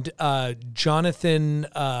Jonathan.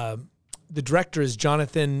 The director is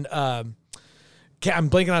Jonathan.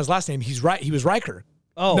 I'm blanking on his last name. He's right. He was Riker.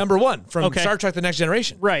 Number one from Star Trek: The Next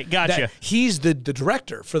Generation. Right, gotcha. He's the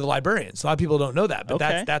director for The Librarians. A lot of people don't know that, but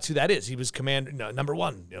that's who that is. He was number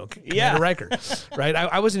one. You know, Commander Riker. Right.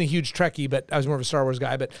 I wasn't a huge Trekkie, but I was more of a Star Wars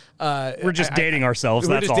guy. But we're just dating ourselves.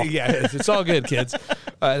 That's all. It's all good, kids.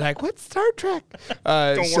 Like, what's Star Trek?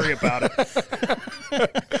 Don't worry about it.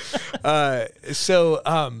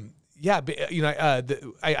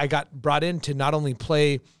 I got brought in to not only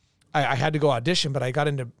play. I had to go audition, but I got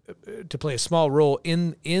into to play a small role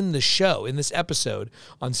in the show, in this episode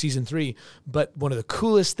on season 3. But one of the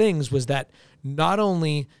coolest things was that not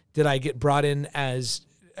only did I get brought in as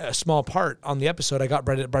a small part on the episode, I got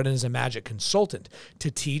brought in as a magic consultant to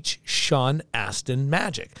teach Sean Astin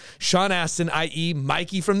magic. Sean Astin, i.e.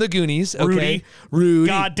 Mikey from the Goonies. Okay? Rudy.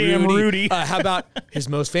 Goddamn Rudy. How about his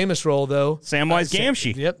most famous role, though? Samwise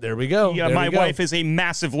Gamgee. Yep, there we go. Yeah, my wife is a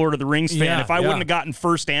massive Lord of the Rings fan. If I wouldn't have gotten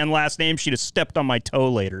first and last name, she'd have stepped on my toe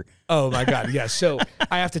later. Oh, my God. Yeah. So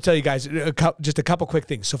I have to tell you guys just a couple quick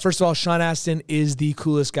things. So first of all, Sean Astin is the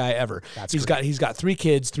coolest guy ever. He's got 3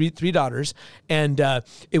 kids, three daughters, and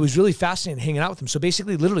it was really fascinating hanging out with him. So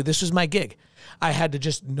basically, literally, this was my gig. I had to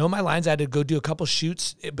just know my lines. I had to go do a couple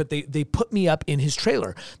shoots, but they put me up in his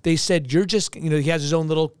trailer. They said, you're just, you know, he has his own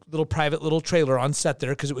little private little trailer on set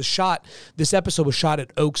there because it was shot, this episode was shot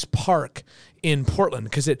at Oaks Park in Portland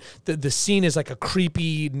because the scene is like a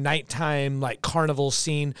creepy nighttime like carnival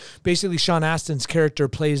scene. Basically, Sean Astin's character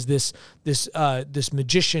plays this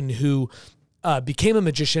magician who became a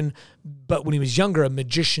magician, but when he was younger, a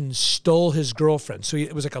magician stole his girlfriend. So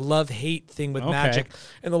it was like a love-hate thing with magic,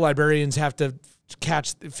 and the librarians have to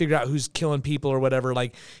figure out who's killing people or whatever.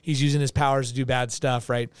 Like, he's using his powers to do bad stuff,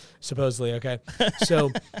 right? Supposedly, okay?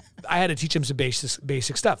 So I had to teach him some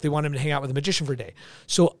basic stuff. They wanted him to hang out with a magician for a day.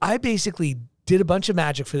 So I basically did a bunch of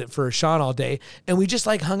magic for Sean all day, and we just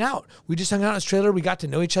like hung out. We just hung out in his trailer. We got to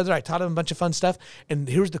know each other. I taught him a bunch of fun stuff. And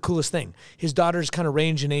here's the coolest thing. His daughters kind of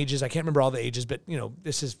range in ages. I can't remember all the ages, but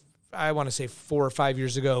this is, I want to say 4 or 5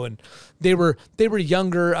 years ago. And they were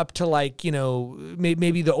younger up to like,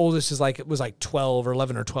 maybe the oldest was like 12 or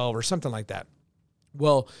 11 or 12 or something like that.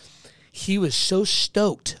 Well, he was so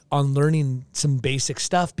stoked on learning some basic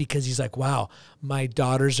stuff because he's like, wow, my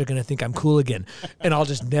daughters are going to think I'm cool again. And I'll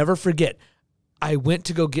just never forget. I went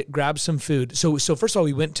to go grab some food. So first of all,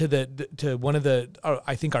 we went to one of the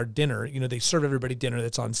I think our dinner. They serve everybody dinner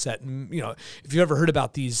that's on set. And if you ever heard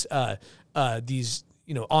about these on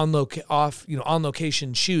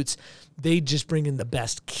location shoots, they just bring in the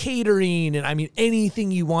best catering and I mean anything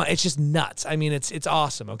you want. It's just nuts. I mean it's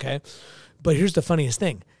awesome. Okay, but here's the funniest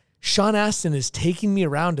thing. Sean Astin is taking me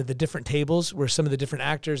around to the different tables where some of the different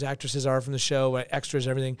actors, actresses are from the show, extras,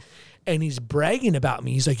 everything. And he's bragging about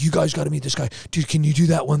me. He's like, you guys got to meet this guy. Dude, can you do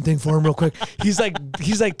that one thing for him real quick? He's like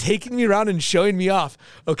taking me around and showing me off.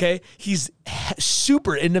 Okay. He's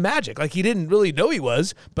super into magic. Like, he didn't really know he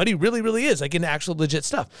was, but he really, really is, like, into actual legit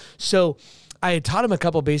stuff. So I had taught him a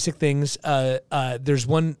couple basic things. There's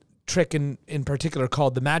one trick in particular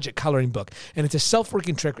called the magic coloring book. And it's a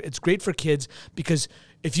self-working trick. It's great for kids because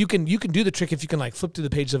if you can do the trick if you can like flip through the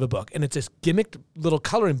pages of a book, and it's this gimmicked little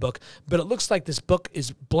coloring book, but it looks like this book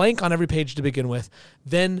is blank on every page to begin with.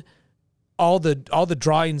 Then all the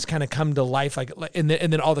drawings kind of come to life, and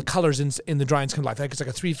then all the colors in the drawings come to life. Like, it's like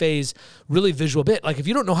a 3-phase, really visual bit. Like, if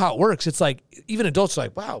you don't know how it works, it's like even adults are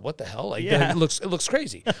like, wow, what the hell? Like, it looks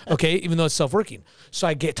crazy. Okay, even though it's self-working. So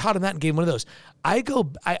I taught him that and gave him one of those. I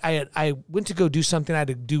went to go do something. I had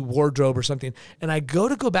to do wardrobe or something, and I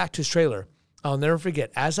go back to his trailer. I'll never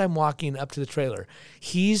forget, as I'm walking up to the trailer,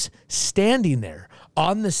 he's standing there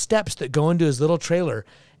on the steps that go into his little trailer,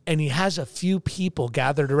 and he has a few people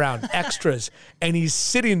gathered around, extras, and he's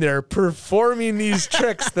sitting there performing these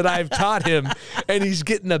tricks that I've taught him, and he's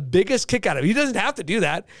getting the biggest kick out of it. He doesn't have to do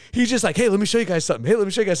that. He's just like, hey, let me show you guys something. Hey, let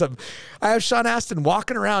me show you guys something. I have Sean Astin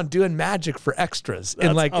walking around doing magic for extras. That's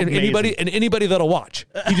and like amazing. anybody that'll watch.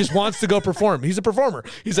 He just wants to go perform. He's a performer.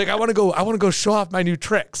 He's like, I want to go show off my new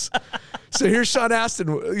tricks. So here's Sean Astin,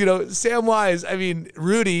 Samwise,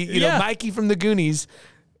 Rudy, Mikey from the Goonies,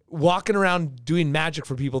 walking around doing magic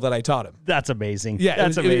for people that I taught him. That's amazing. Yeah,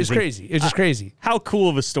 that's amazing. It was crazy. It was just crazy. How cool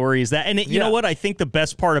of a story is that? And you know what? I think the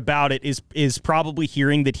best part about it is probably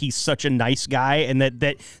hearing that he's such a nice guy, and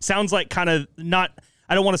that sounds like kind of not.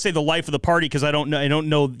 I don't want to say the life of the party because I don't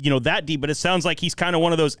know that deep, but it sounds like he's kind of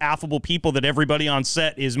one of those affable people that everybody on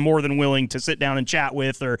set is more than willing to sit down and chat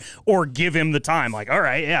with or give him the time. Like, all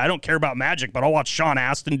right, yeah, I don't care about magic, but I'll watch Sean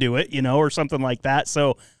Astin do it, or something like that.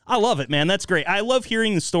 So I love it, man. That's great. I love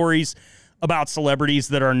hearing the stories about celebrities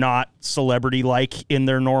that are not celebrity-like in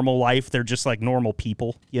their normal life. They're just like normal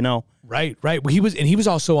people, Right. Well, he was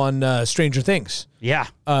also on Stranger Things. Yeah.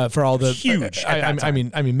 For all the huge.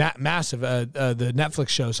 Massive. The Netflix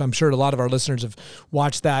show. So I'm sure a lot of our listeners have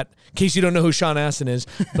watched that. In case you don't know who Sean Astin is,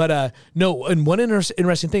 but no. And one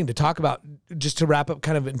interesting thing to talk about, just to wrap up,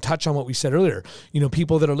 kind of and touch on what we said earlier.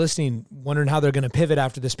 People that are listening, wondering how they're going to pivot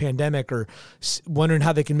after this pandemic, or wondering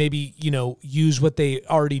how they can maybe use what they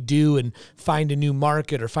already do and find a new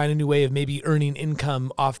market or find a new way of maybe earning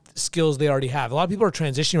income off skills they already have. A lot of people are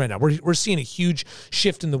transitioning right now. We're seeing a huge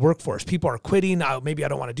shift in the workforce. People are quitting. Maybe I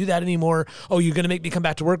don't want to do that anymore. Oh, you're going to make me come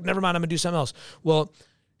back to work? Never mind, I'm going to do something else. Well,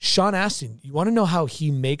 Sean Astin, you want to know how he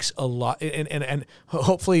makes a lot, and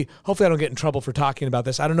hopefully I don't get in trouble for talking about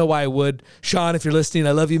this. I don't know why I would. Sean, if you're listening,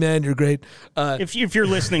 I love you, man. You're great. If you're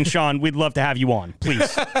listening, Sean, we'd love to have you on.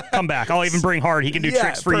 Please come back. I'll even bring Hart. He can do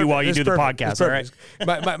tricks for you while you do the podcast. All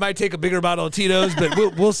right. Might take a bigger bottle of Tito's, but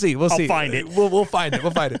we'll see. We'll see. I'll find it. We'll find it.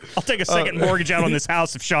 I'll take a second mortgage out on this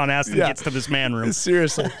house if Sean Astin gets to this man room.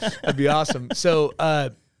 Seriously, that'd be awesome. So,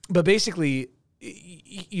 but basically,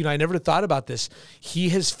 I never thought about this. He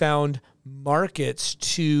has found markets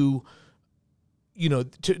to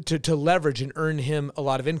leverage and earn him a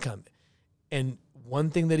lot of income. And one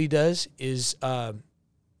thing that he does is Comic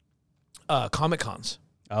Cons.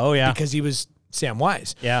 Oh yeah, because he was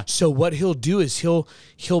Samwise. Yeah. So what he'll do is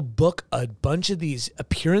he'll book a bunch of these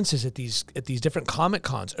appearances at these different Comic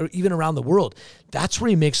Cons or even around the world. That's where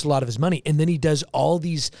he makes a lot of his money. And then he does all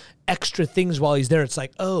these extra things while he's there. It's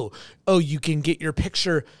like, oh, you can get your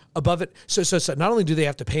picture above it. So not only do they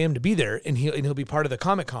have to pay him to be there, and he'll be part of the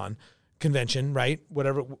Comic Con convention, right?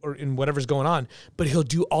 Whatever, or in whatever's going on, but he'll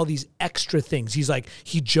do all these extra things. He's like,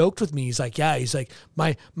 he joked with me. He's like,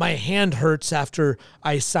 my hand hurts after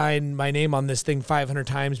I sign my name on this thing 500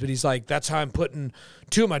 times, but he's like, that's how I'm putting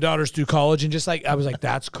 2 of my daughters through college. And just like, I was like,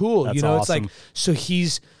 that's cool. That's you know, awesome. It's like, so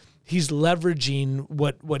he's leveraging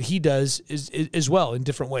what he does is as well in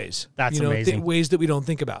different ways. That's you know, amazing. ways that we don't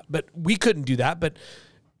think about, but we couldn't do that. But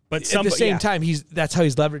at the same time, that's how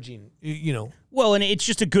he's leveraging, you know. Well, and it's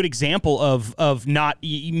just a good example of not,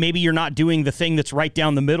 maybe you're not doing the thing that's right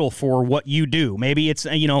down the middle for what you do. Maybe it's,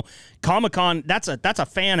 Comic-Con, that's a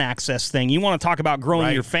fan access thing. You want to talk about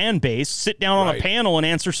growing your fan base, sit down on a panel and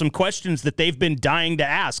answer some questions that they've been dying to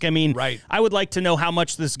ask. I mean, I would like to know how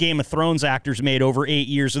much this Game of Thrones actors made over 8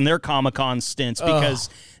 years in their Comic-Con stints, because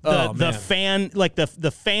the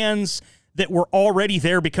fans that were already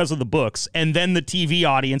there because of the books, and then the TV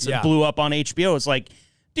audience that blew up on HBO. It's like,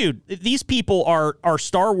 dude, these people are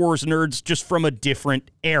Star Wars nerds just from a different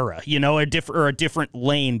era, a different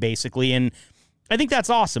lane, basically. And I think that's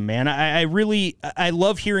awesome, man. I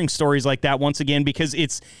love hearing stories like that once again, because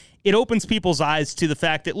it opens people's eyes to the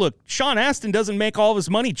fact that, look, Sean Astin doesn't make all of his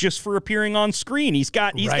money just for appearing on screen. He's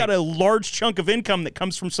got a large chunk of income that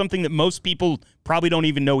comes from something that most people probably don't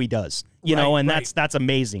even know he does. And that's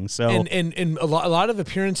amazing. So and a lot of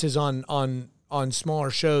appearances on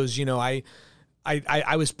smaller shows,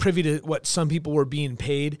 I was privy to what some people were being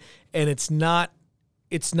paid, and it's not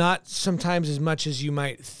sometimes as much as you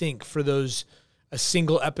might think for a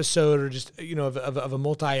single episode, or just, of a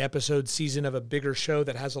multi-episode season of a bigger show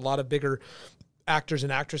that has a lot of bigger actors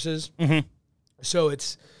and actresses. Mm-hmm. So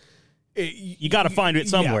you got to find it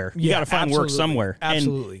somewhere. You got to find work somewhere.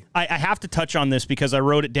 Absolutely. And I have to touch on this because I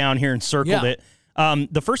wrote it down here and circled it.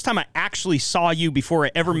 The first time I actually saw you before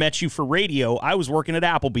I ever met you for radio, I was working at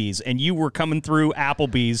Applebee's, and you were coming through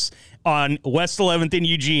Applebee's on West 11th in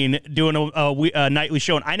Eugene doing a nightly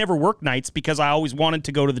show. And I never worked nights because I always wanted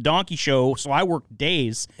to go to the Donkey Show, so I worked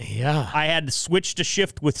days. Yeah. I had to switch to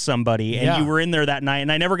shift with somebody, and you were in there that night,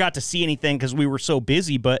 and I never got to see anything because we were so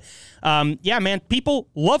busy. But, man, people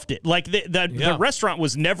loved it. Like, the restaurant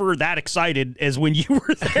was never that excited as when you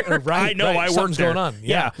were there. I know, I worked there. Going on.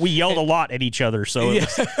 Yeah. We yelled a lot at each other. So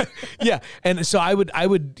and so I would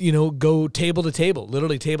go table to table,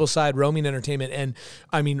 literally table side roaming entertainment, and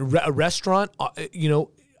I mean a restaurant.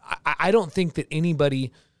 I don't think that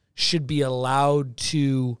anybody should be allowed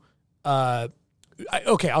to. I'll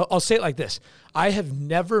say it like this: I have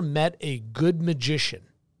never met a good magician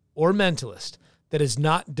or mentalist that has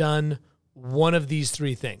not done one of these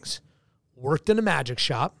 3 things: worked in a magic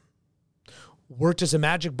shop, worked as a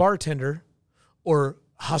magic bartender, or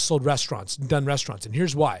hustled restaurants, done restaurants. And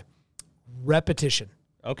here's why: repetition.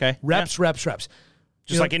 Okay. Reps.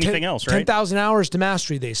 Just like anything else, right? 10,000 hours to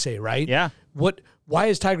mastery, they say, right? Yeah. Why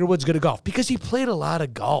is Tiger Woods good at golf? Because he played a lot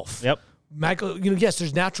of golf. Yep. Michael, yes,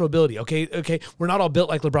 there's natural ability. Okay. We're not all built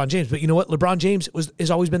like LeBron James, but you know what? LeBron James has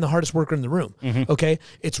always been the hardest worker in the room. Mm-hmm. Okay.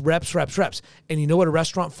 It's reps. And you know what a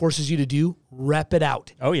restaurant forces you to do? Rep it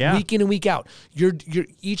out. Oh yeah. Week in and week out.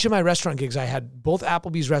 Each of my restaurant gigs, I had both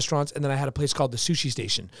Applebee's restaurants, and then I had a place called the Sushi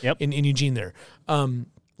Station in Eugene there.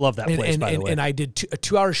 Love that place, by the way. And I did a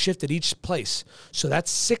 2-hour shift at each place. So that's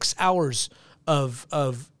 6 hours of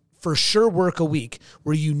for sure work a week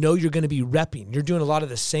where you're going to be repping. You're doing a lot of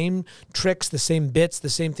the same tricks, the same bits, the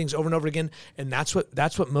same things over and over again. And that's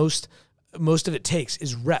what most of it takes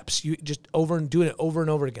is reps. You just doing it over and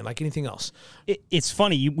over again, like anything else. It's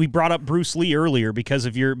funny. We brought up Bruce Lee earlier because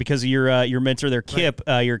of your mentor there, Kip,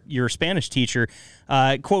 your Spanish teacher.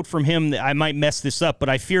 Quote from him, I might mess this up, but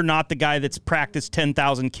I fear not the guy that's practiced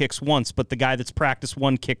 10,000 kicks once, but the guy that's practiced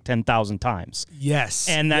one kick 10,000 times. Yes.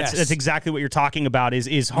 And that's exactly what you're talking about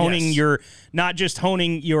is honing your, not just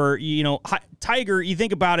honing your, Tiger, you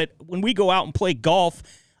think about it, when we go out and play golf,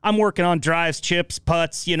 I'm working on drives, chips,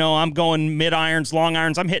 putts, I'm going mid-irons, long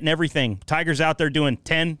irons. I'm hitting everything. Tiger's out there doing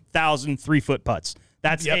 10,000 3-foot putts.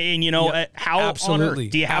 That's, how Absolutely. on earth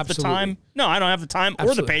do you have the time? No, I don't have the time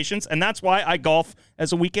or the patience, and that's why I golf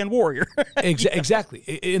as a weekend warrior.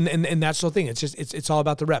 Exactly. And that's the thing. It's all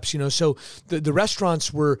about the reps, So the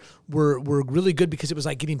restaurants were really good because it was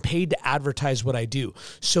like getting paid to advertise what I do.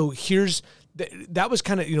 So that was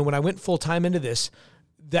kind of, when I went full-time into this,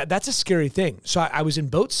 that's a scary thing. So I was in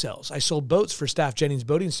boat sales. I sold boats for Staff Jennings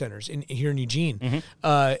Boating Centers here in Eugene.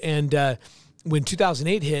 Mm-hmm. when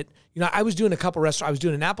 2008 hit, I was doing a couple restaurants. I was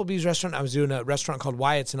doing an Applebee's restaurant. I was doing a restaurant called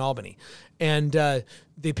Wyatt's in Albany, and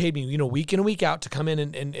they paid me, week in and week out to come in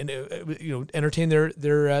and entertain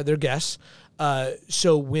their guests.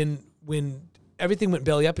 So when everything went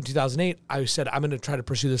belly up in 2008, I said, I'm going to try to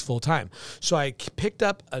pursue this full time. So I picked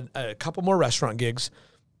up a couple more restaurant gigs,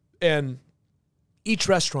 and each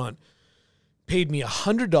restaurant paid me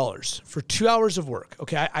 $100 for 2 hours of work.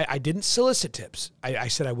 Okay, I didn't solicit tips. I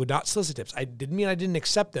said I would not solicit tips. I didn't mean I didn't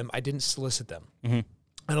accept them. I didn't solicit them. Mm-hmm.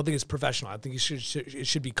 I don't think it's professional. I think it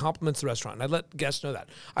should be compliments to the restaurant. And I'd let guests know that.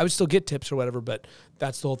 I would still get tips or whatever, but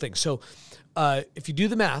that's the whole thing. So if you do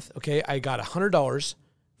the math, okay, I got $100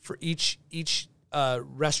 for each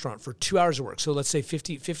restaurant for 2 hours of work. So let's say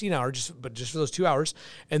 $50 an hour, just for those 2 hours.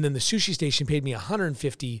 And then the sushi station paid me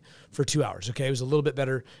 $150 for 2 hours. Okay, it was a little bit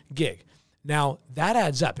better gig. Now, that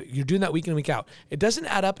adds up. You're doing that week in and week out. It doesn't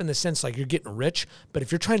add up in the sense like you're getting rich, but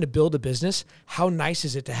if you're trying to build a business, how nice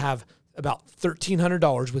is it to have about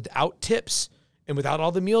 $1,300 without tips and without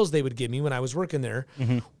all the meals they would give me when I was working there,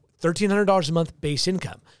 $1,300 a month base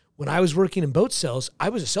income. When I was working in boat sales, I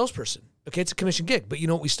was a salesperson. Okay, it's a commission gig, but you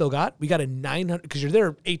know what we still got? We got a 900, because you're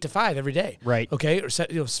there 8 to 5 every day. Right. Okay, or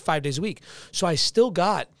 5 days a week. So I still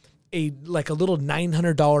got a little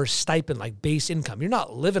 $900 stipend, like base income. You're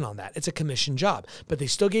not living on that. It's a commission job, but they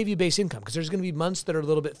still gave you base income because there's going to be months that are a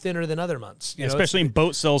little bit thinner than other months. Especially in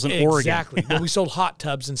boat sales in Oregon. Exactly. Well, we sold hot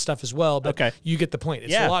tubs and stuff as well, but you get the point.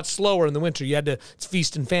 It's a lot slower in the winter. It's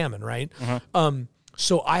feast and famine, right?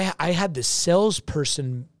 So I had this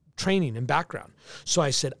salesperson training and background. So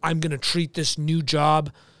I said, I'm going to treat this new job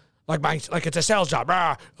like it's a sales job.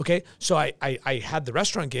 Okay. So I had the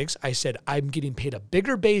restaurant gigs. I said, I'm getting paid a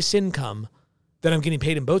bigger base income than I'm getting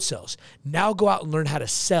paid in boat sales. Now go out and learn how to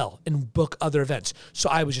sell and book other events. So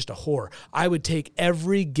I was just a whore. I would take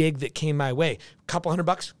every gig that came my way. Couple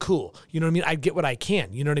 $100, cool. You know what I mean? I'd get what I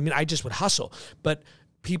can. You know what I mean? I just would hustle. But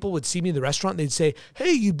people would see me in the restaurant. They'd say,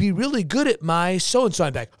 hey, you'd be really good at my so-and-so.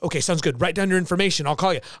 I'm like, okay, sounds good. Write down your information. I'll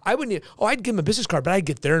call you. I'd give them a business card, but I'd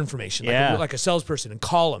get their information like a salesperson and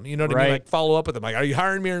call them, you know what I mean? Like follow up with them. Like, are you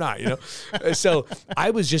hiring me or not? You know? So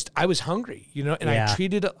I was hungry, and I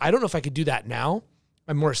treated, I don't know if I could do that now.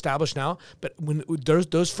 I'm more established now, but when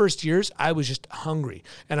those first years, I was just hungry.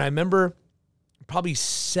 And I remember probably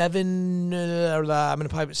 7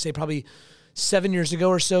 years ago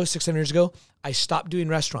or so, 6-7 years ago, I stopped doing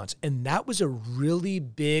restaurants. And that was a really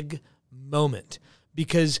big moment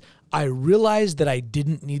because I realized that I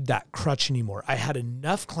didn't need that crutch anymore. I had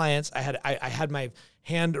enough clients. I had my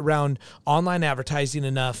hand around online advertising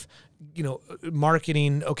enough,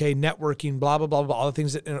 marketing, networking, blah, blah, blah, blah, all the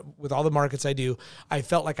things that with all the markets I do, I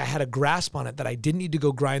felt like I had a grasp on it that I didn't need to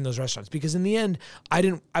go grind those restaurants because in the end,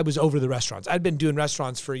 I was over the restaurants. I'd been doing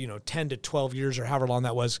restaurants for, 10 to 12 years or however long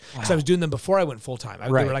that was because I was doing them before I went full time. They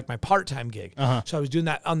were like my part-time gig. So I was doing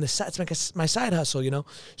that on the side. It's like my side hustle,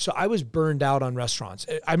 So I was burned out on restaurants.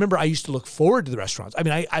 I remember I used to look forward to the restaurants. I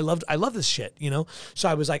mean, I love this shit, So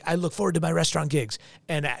I was like, I look forward to my restaurant gigs.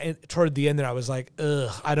 And toward the end there, I was like,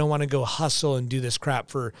 I don't want to go hustle and do this crap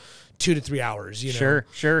for 2 to 3 hours,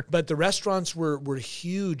 Sure. But the restaurants were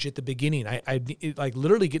huge at the beginning. I like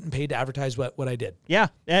literally getting paid to advertise what I did. Yeah,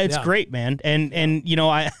 it's great, man. And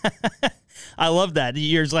I I love that.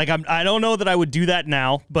 You're like, I don't know that I would do that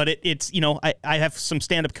now, but it's I have some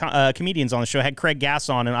stand-up comedians on the show. I had Craig Gass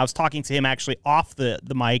on, and I was talking to him actually off the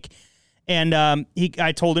mic. And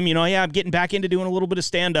I told him, I'm getting back into doing a little bit of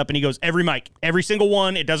stand-up. And he goes, every mic, every single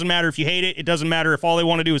one. It doesn't matter if you hate it. It doesn't matter if all they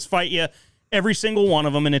want to do is fight you. Every single one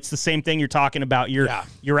of them. And it's the same thing you're talking about.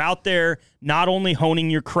 You're out there not only honing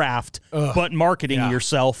your craft, but marketing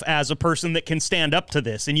yourself as a person that can stand up to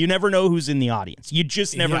this. And you never know who's in the audience. You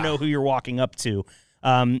just never know who you're walking up to.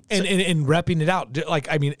 And repping it out.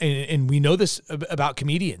 And we know this about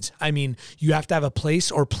comedians. I mean, you have to have a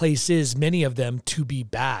place or places, many of them, to be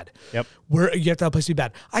bad. Yep. Where you have to have a place to be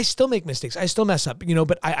bad. I still make mistakes. I still mess up,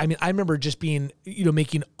 but I remember just being,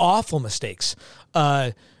 making awful mistakes.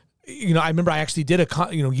 I remember I actually did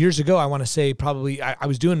years ago, I want to say probably I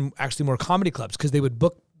was doing actually more comedy clubs because they would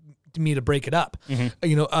book me to break it up.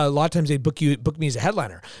 Mm-hmm. A lot of times they book me as a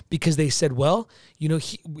headliner because they said, well, we know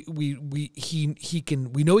he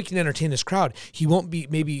can entertain this crowd. He won't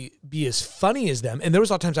be as funny as them. And there was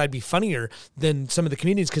a lot of times I'd be funnier than some of the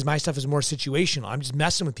comedians because my stuff is more situational. I'm just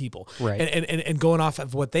messing with people and going off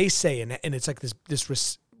of what they say. And it's like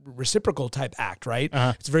this reciprocal type act, right?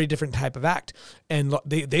 It's a very different type of act. And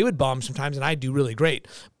they would bomb sometimes and I'd do really great.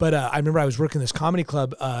 But I remember I was working this comedy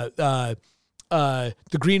club, the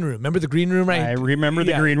Green Room. Remember the Green Room, right? I remember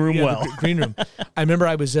the Green Room well. The Green Room. I remember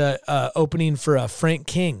I was opening for Frank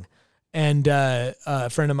King, and a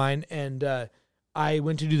friend of mine, and I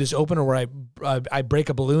went to do this opener where I break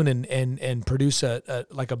a balloon and produce a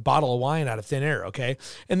like a bottle of wine out of thin air. Okay,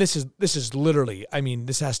 and this is literally, I mean,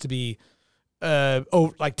 this has to be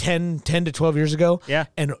like 10 to 12 years ago. Yeah,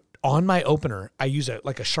 and on my opener, I use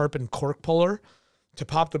a sharpened cork puller to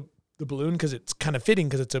pop the balloon because it's kind of fitting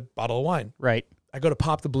because it's a bottle of wine. Right. I go to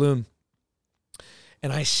pop the balloon,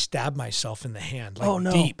 and I stab myself in the hand,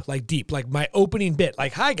 deep, like my opening bit.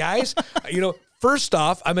 Like, hi guys, first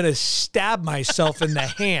off, I'm gonna stab myself in the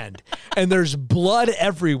hand, and there's blood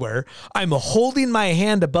everywhere. I'm holding my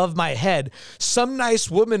hand above my head. Some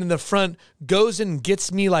nice woman in the front goes and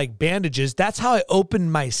gets me like bandages. That's how I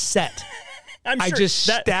opened my set. I just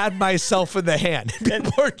stabbed myself in the hand.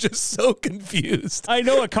 People are just so confused. I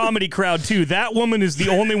know a comedy crowd, too. That woman is the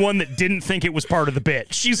only one that didn't think it was part of the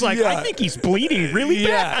bit. She's like, I think he's bleeding really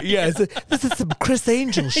bad. Yeah. This is some Chris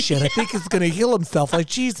Angel shit. I think he's going to heal himself like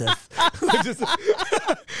Jesus.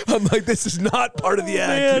 I'm like, this is not part of the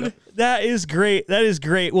act. Man, that is great. That is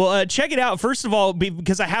great. Well, check it out. First of all,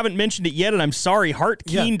 because I haven't mentioned it yet, and I'm sorry,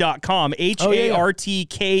 HartKeene.com,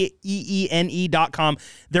 HartKeene.com.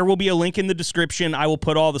 There will be a link in the description. I will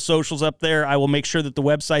put all the socials up there. I will make sure that the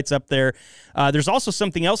website's up there. There's also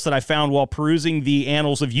something else that I found while perusing the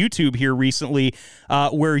annals of YouTube here recently,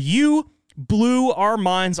 where you blew our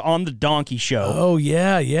minds on the Donkey Show. Oh,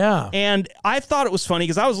 yeah. And I thought it was funny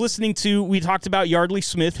because I was listening to, we talked about Yardley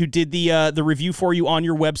Smith, who did the review for you on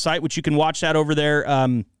your website, which you can watch that over there.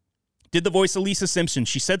 Did the voice of Lisa Simpson.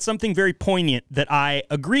 She said something very poignant that I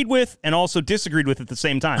agreed with and also disagreed with at the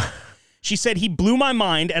same time. She said, he blew my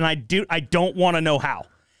mind, and I don't want to know how.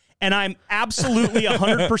 And I'm absolutely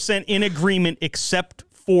 100% in agreement, except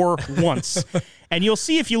for once. And you'll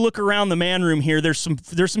see if you look around the man room here, there's some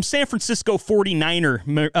San Francisco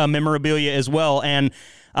 49er memorabilia as well. And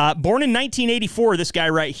born in 1984, this guy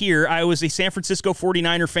right here, I was a San Francisco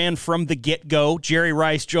 49er fan from the get-go. Jerry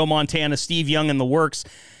Rice, Joe Montana, Steve Young, and the works.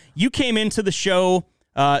 You came into the show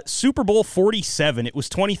Super Bowl 47. It was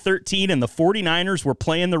 2013, and the 49ers were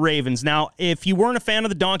playing the Ravens. Now, if you weren't a fan of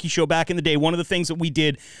the Donkey Show back in the day, one of the things that we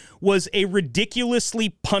did was a ridiculously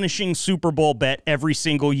punishing Super Bowl bet every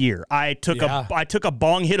single year. I took a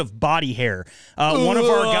bong hit of body hair. One of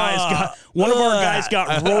our guys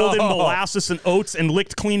got rolled in molasses and oats and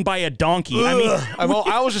licked clean by a donkey. I mean, I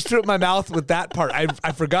almost just threw up my mouth with that part.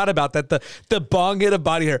 I forgot about that. The bong hit of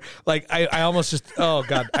body hair. Like I almost just. Oh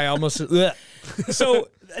God! I almost. So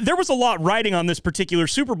there was a lot riding on this particular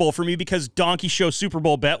Super Bowl for me because Donkey Show Super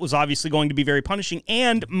Bowl bet was obviously going to be very punishing,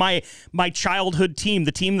 and my childhood team,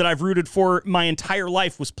 the team that I've rooted for my entire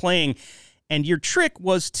life, was playing. And your trick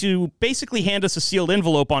was to basically hand us a sealed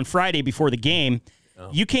envelope on Friday before the game. Oh.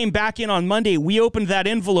 You came back in on Monday. We opened that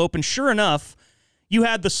envelope, and sure enough, you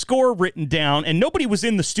had the score written down, and nobody was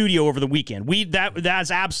in the studio over the weekend.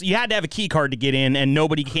 That's absolutely, you had to have a key card to get in, and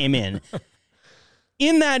nobody came in.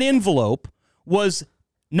 In that envelope was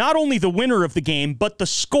not only the winner of the game, but the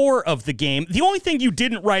score of the game. The only thing you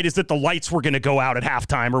didn't write is that the lights were going to go out at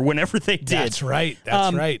halftime or whenever they did. That's right.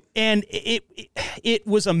 That's right. And it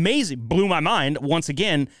was amazing. Blew my mind once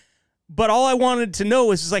again. But all I wanted to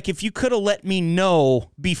know is like, if you could have let me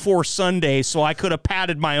know before Sunday so I could have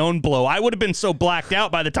padded my own blow, I would have been so blacked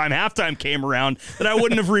out by the time halftime came around that I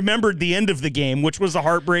wouldn't have remembered the end of the game, which was a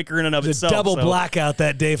heartbreaker in and of itself. Double blackout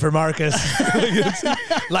that day for Marcus.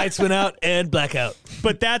 Lights went out and blackout.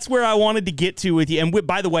 But that's where I wanted to get to with you. And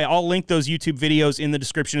by the way, I'll link those YouTube videos in the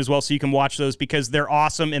description as well so you can watch those because they're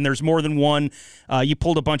awesome and there's more than one. You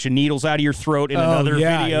pulled a bunch of needles out of your throat in another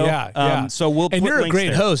video. Yeah. So we'll put and you're a great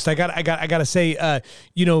there. host. I got to say,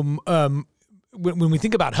 when we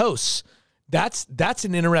think about hosts, that's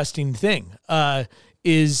an interesting thing.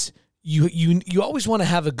 Is you always want to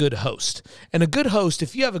have a good host, and a good host,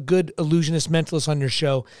 if you have a good illusionist mentalist on your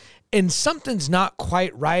show, and something's not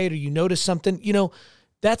quite right, or you notice something,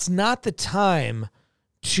 that's not the time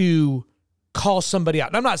to call somebody out.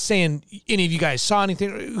 And I'm not saying any of you guys saw anything.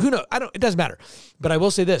 Who knows? It doesn't matter. But I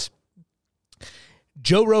will say this.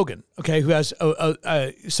 Joe Rogan, okay, who has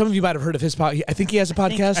some of you might have heard of his podcast. I think he has a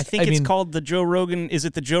podcast. I think it's called the Joe Rogan. Is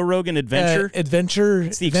it the Joe Rogan Adventure?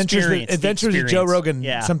 It's the Adventures of Joe Rogan.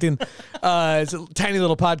 Yeah. Something. It's a tiny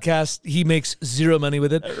little podcast. He makes zero money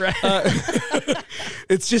with it. Right.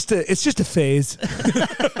 It's just a phase.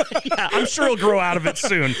 Yeah, I'm sure he'll grow out of it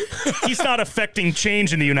soon. He's not affecting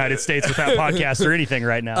change in the United States with that podcast or anything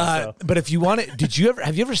right now. But if you want it,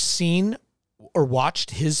 have you ever seen or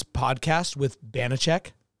watched his podcast with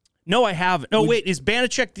Banachek? No, I haven't. No, wait, is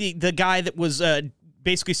Banachek the guy that was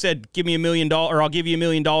basically said, "Give me $1 million, or I'll give you $1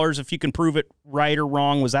 million if you can prove it right or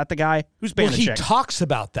wrong." Was that the guy? Who's Banachek? Well, he talks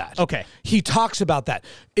about that. Okay. He talks about that.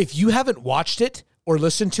 If you haven't watched it or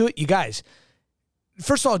listened to it, you guys,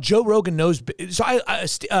 first of all, Joe Rogan knows. So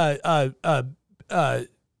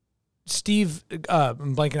Steve,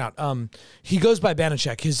 I'm blanking out. He goes by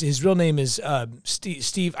Banachek. His real name is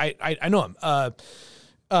Steve. I know him.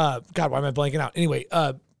 God, why am I blanking out? Anyway,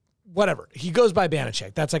 whatever. He goes by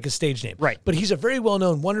Banachek. That's like a stage name. Right. But he's a very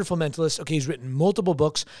well-known, wonderful mentalist. Okay, he's written multiple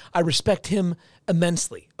books. I respect him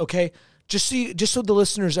immensely. Okay. Just so the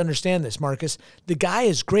listeners understand this, Marcus, the guy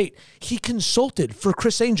is great. He consulted for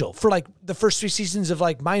Chris Angel for like the first 3 seasons of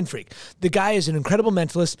like Mind Freak. The guy is an incredible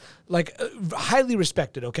mentalist, like highly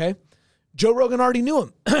respected. Okay. Joe Rogan already knew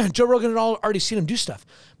him. Joe Rogan had already seen him do stuff.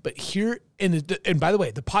 But here, and by the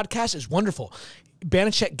way, the podcast is wonderful.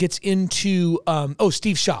 Banachek gets into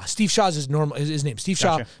Steve Shaw. Steve Shaw is his name. Steve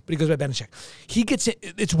Shaw, Gotcha. but he goes by Banachek. He gets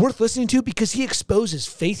it. It's worth listening to because he exposes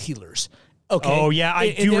faith healers. Okay. Oh yeah,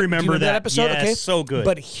 I do remember that episode. Yes, okay, so good.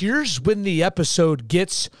 But here's when the episode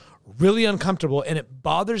gets really uncomfortable, and it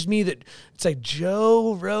bothers me that it's like,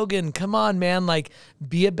 Joe Rogan, come on, man, like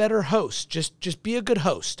be a better host. Just be a good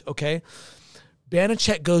host, okay?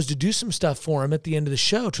 Banachek goes to do some stuff for him at the end of the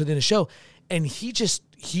show, toward the end of the show, and he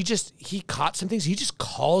caught some things. He just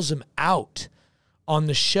calls him out on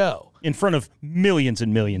the show in front of millions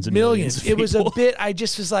and millions and millions of It was a people. bit. I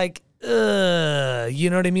just was like, you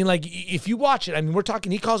know what I mean? Like, if you watch it, I mean, we're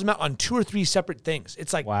talking, he calls him out on 2 or 3 separate things.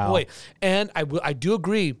 It's like, Wow. boy. And I do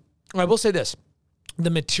agree. I will say this. The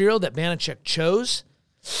material that Banachek chose,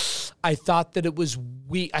 I thought that it was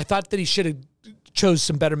weak. I thought that he should have chose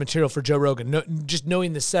some better material for Joe Rogan. Just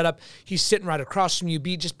knowing the setup, he's sitting right across from you.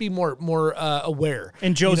 Be more aware.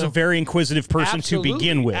 And Joe's a very inquisitive person Absolutely. to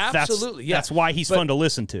begin with. Absolutely, yeah. That's why he's fun to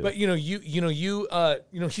listen to. But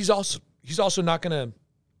he's also not going to,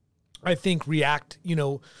 I think, react,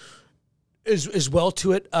 as well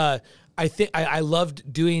to it. I think I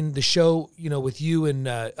loved doing the show, with you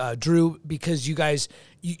and Drew, because you guys,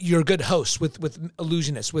 you're a good host with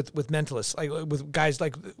illusionists, with mentalists, like with guys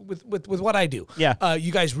like with what I do. Yeah.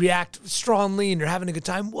 You guys react strongly and you're having a good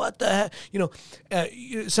time. What the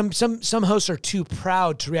heck? Some hosts are too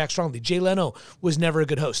proud to react strongly. Jay Leno was never a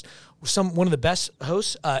good host. One of the best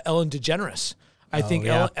hosts, Ellen DeGeneres. I think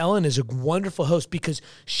Ellen is a wonderful host because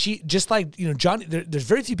she, just like, Johnny, there's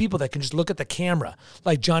very few people that can just look at the camera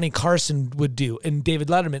like Johnny Carson would do, and David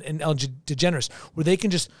Letterman and Ellen DeGeneres, where they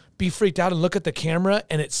can just be freaked out and look at the camera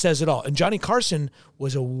and it says it all. And Johnny Carson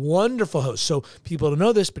was a wonderful host. So people don't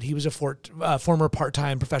know this, but he was a former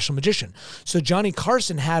part-time professional magician. So Johnny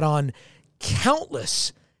Carson had on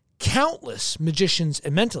countless magicians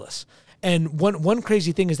and mentalists. And one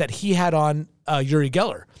crazy thing is that he had on Uri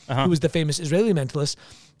Geller, who was the famous Israeli mentalist,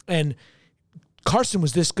 and Carson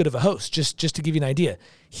was this good of a host. Just to give you an idea,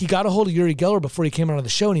 he got a hold of Uri Geller before he came out on the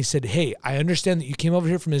show, and he said, "Hey, I understand that you came over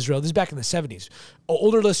here from Israel. This is back in the 70s.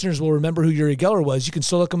 Older listeners will remember who Uri Geller was. You can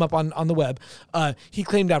still look him up on the web. He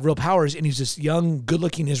claimed to have real powers, and he was this young,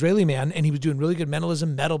 good-looking Israeli man, and he was doing really good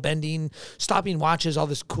mentalism, metal bending, stopping watches, all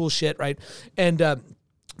this cool shit, right? And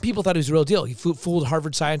people thought he was the real deal. He fooled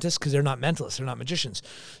Harvard scientists because they're not mentalists. They're not magicians.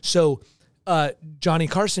 So Johnny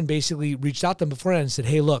Carson basically reached out to them beforehand and said,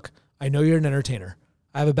 "Hey, look, I know you're an entertainer.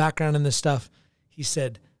 I have a background in this stuff." He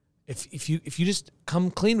said, if you just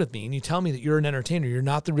come clean with me and you tell me that you're an entertainer, you're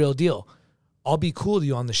not the real deal, I'll be cool with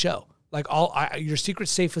you on the show. Like, your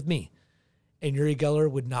secret's safe with me. And Uri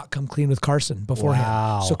Geller would not come clean with Carson beforehand.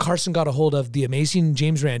 Wow. So Carson got a hold of the amazing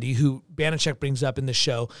James Randi, who Banachek brings up in the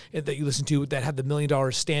show that you listen to, that had the $1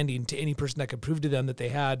 million standing to any person that could prove to them that they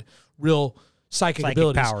had real psychic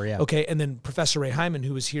abilities. Power, yeah. Okay, and then Professor Ray Hyman,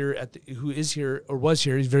 who was here, he's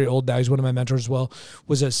very old now, he's one of my mentors as well,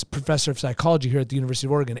 was a professor of psychology here at the University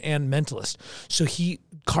of Oregon and mentalist. So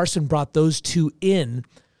Carson brought those two in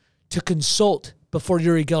to consult before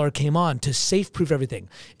Uri Geller came on to safe-proof everything.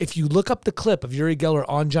 If you look up the clip of Uri Geller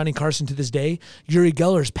on Johnny Carson to this day, Uri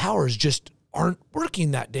Geller's powers just aren't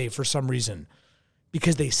working that day for some reason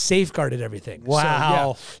because they safeguarded everything.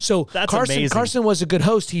 Wow. So That's Carson amazing. Carson was a good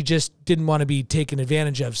host. He just didn't want to be taken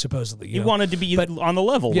advantage of, supposedly. He wanted to be on the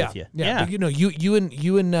level with you. Yeah. But,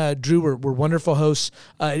 you and Drew were wonderful hosts.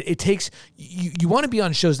 It takes you want to be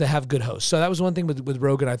on shows that have good hosts. So that was one thing with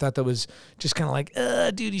Rogan. I thought that was just kind of like,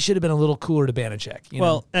 dude, you should have been a little cooler to Banachek.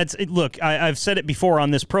 Well, that's it. Look, I've said it before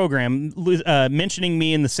on this program. Mentioning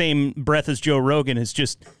me in the same breath as Joe Rogan is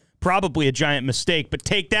just probably a giant mistake. But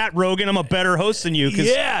take that, Rogan. I'm a better host than you because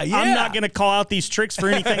Yeah. I'm not going to call out these tricks for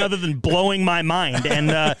anything other than blowing my mind.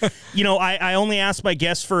 And, I only asked my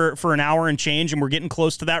guests for an hour and change, and we're getting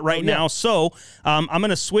close to that right now. So I'm going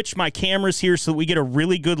to switch my cameras here so that we get a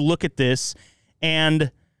really good look at this.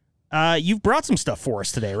 And you've brought some stuff for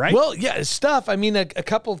us today, right? Well, yeah, stuff. I mean, a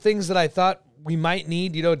couple of things that I thought we might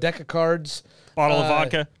need, a deck of cards. Bottle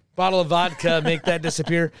of vodka. Make that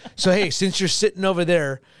disappear. So, hey, since you're sitting over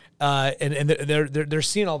there and they're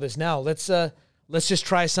seeing all this now, let's just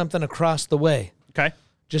try something across the way. Okay.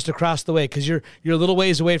 Just across the way, because you're a little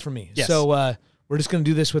ways away from me. Yes. So we're just going to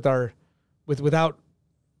do this without.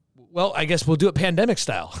 Well, I guess we'll do it pandemic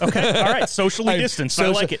style. Okay. All right. Socially distanced. I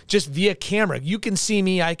like it. Just via camera. You can see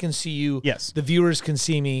me. I can see you. Yes. The viewers can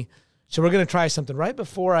see me. So we're going to try something. Right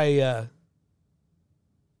before I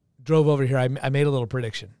drove over here, I made a little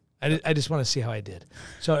prediction. I just want to see how I did.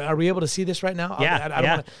 So are we able to see this right now? Yeah. I don't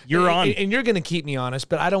wanna, You're on. And you're going to keep me honest,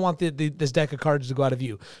 but I don't want this deck of cards to go out of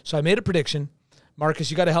view. So I made a prediction.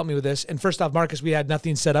 Marcus, you got to help me with this. And first off, Marcus, we had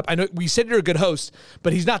nothing set up. I know we said you're a good host,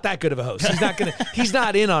 but he's not that good of a host. He's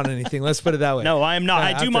not in on anything. Let's put it that way. No, I am not.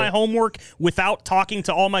 I do my homework without talking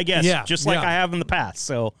to all my guests, just like I have in the past.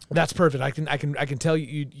 So that's perfect. I can tell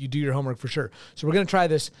you do your homework for sure. So we're gonna try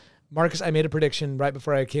this. Marcus, I made a prediction right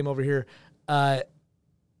before I came over here. I'm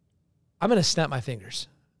gonna snap my fingers.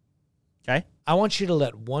 Okay. I want you to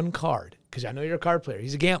let one card, because I know you're a card player.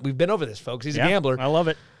 He's a gambler. We've been over this, folks. He's a gambler. I love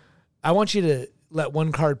it. I want you to let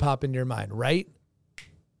one card pop into your mind, right?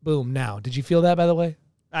 Boom, now. Did you feel that, by the way?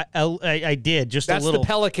 I did, just a little. That's the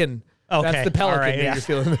pelican. Okay. That's the pelican right, you're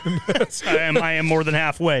feeling. I am more than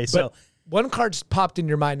halfway. So But one card's popped in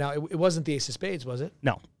your mind. Now, it wasn't the ace of spades, was it?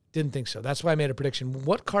 No. Didn't think so. That's why I made a prediction.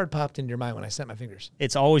 What card popped in your mind when I snapped my fingers?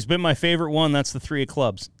 It's always been my favorite one. That's the 3 of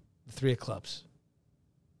clubs. The 3 of clubs.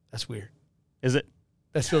 That's weird. Is it?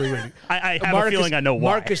 That's really weird. I have a feeling I know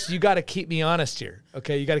why. Marcus, you got to keep me honest here.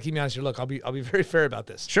 Okay, you got to keep me honest here. Look, I'll be very fair about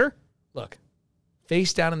this. Sure. Look,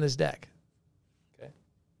 face down in this deck. Okay,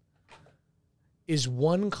 is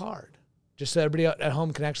one card. Just so everybody at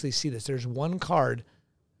home can actually see this. There's one card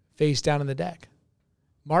face down in the deck.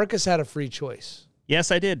 Marcus had a free choice.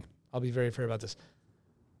 Yes, I did. I'll be very fair about this.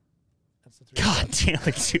 That's the 3. God damn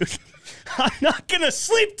it, dude. I'm not going to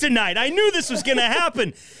sleep tonight. I knew this was going to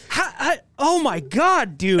happen. Oh, my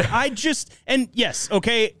God, dude. And yes,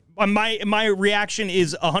 okay, my reaction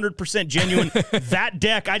is 100% genuine. That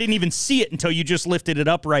deck, I didn't even see it until you just lifted it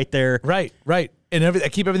up right there. Right. And I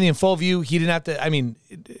keep everything in full view. He didn't have to,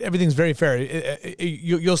 everything's very fair.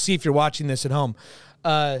 You'll see if you're watching this at home.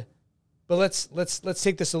 But let's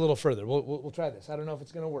take this a little further. We'll try this. I don't know if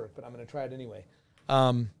it's going to work, but I'm going to try it anyway.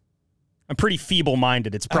 I'm pretty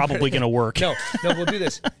feeble-minded. It's probably going to work. No, we'll do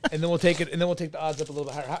this, and then we'll take it, and then we'll take the odds up a little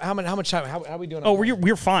bit higher. How much time? How are we doing? Oh,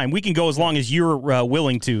 we're fine. We can go as long as you're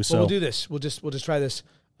willing to. So we'll do this. We'll just try this.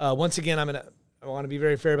 Once again, I want to be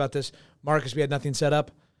very fair about this. Marcus, we had nothing set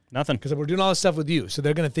up. Nothing. Because we're doing all this stuff with you, so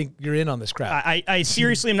they're going to think you're in on this crap. I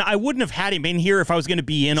seriously am not. I wouldn't have had him in here if I was going to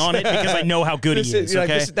be in on it because I know how good he is.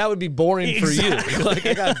 Okay? That would be boring for you. Exactly. Like,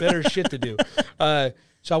 I got better shit to do.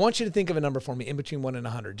 So I want you to think of a number for me in between 1 and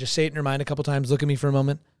 100. Just say it in your mind a couple times. Look at me for a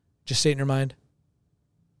moment. Just say it in your mind.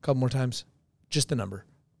 A couple more times. Just the number.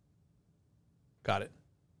 Got it.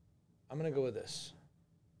 I'm going to go with this.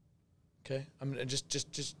 Okay? I'm going to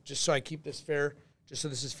just so I keep this fair, just so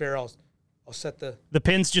this is fair, I'll set the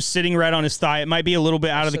pin's just sitting right on his thigh. It might be a little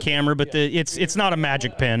bit out of the camera, but it's not a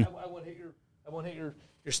magic pin. I won't hit your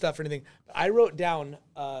stuff or anything. I wrote down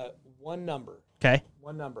one number. Okay.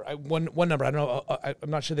 One number. One number. I don't know. I'm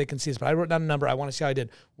not sure they can see this, but I wrote down a number. I want to see how I did.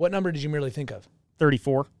 What number did you merely think of?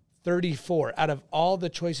 34. 34. Out of all the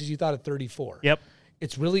choices, you thought of 34. Yep.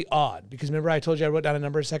 It's really odd because remember I told you I wrote down a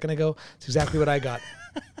number a second ago? It's exactly what I got.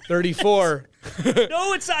 34.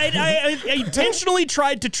 No, I intentionally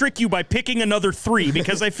tried to trick you by picking another 3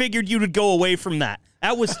 because I figured you would go away from that.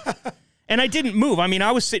 That was... And I didn't move. I mean,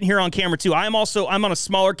 I was sitting here on camera too. I'm on a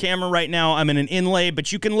smaller camera right now. I'm in an inlay,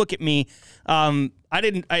 but you can look at me.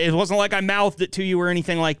 It wasn't like I mouthed it to you or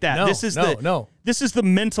anything like that. No, this is no. This is the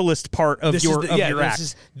mentalist part of your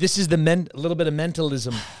act. This is the a little bit of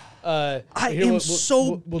mentalism.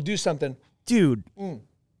 We'll do something, dude.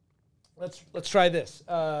 Let's try this.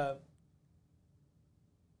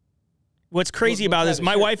 What's crazy about this?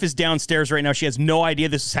 My wife is downstairs right now. She has no idea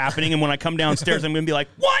this is happening, and when I come downstairs, I'm going to be like,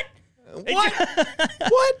 "What? What?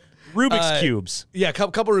 What?" Rubik's cubes. Yeah, a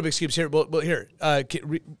couple Rubik's cubes here. Well, here,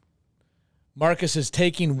 Marcus is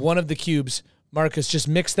taking one of the cubes. Marcus, just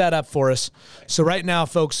mix that up for us. So right now,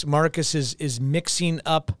 folks, Marcus is mixing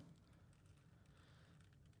up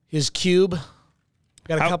his cube.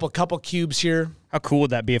 Got a couple cubes here. How cool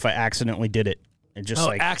would that be if I accidentally did it? And just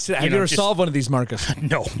accident. Have you ever solved one of these, Marcus?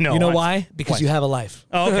 No. You know why? Because you have a life.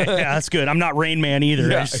 Oh, okay, yeah, that's good. I'm not Rain Man either.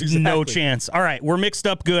 Yeah, There's no chance. All right, we're mixed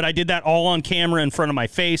up good. I did that all on camera in front of my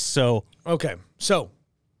face, so. Okay, so.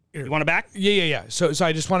 You want it back? Yeah. So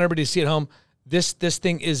I just want everybody to see at home. This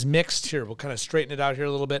thing is mixed here. We'll kind of straighten it out here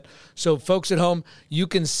a little bit. So folks at home, you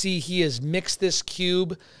can see he has mixed this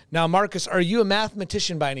cube. Now, Marcus, are you a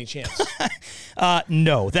mathematician by any chance?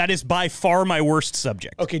 No, that is by far my worst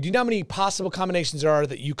subject. Okay, do you know how many possible combinations there are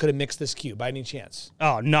that you could have mixed this cube by any chance?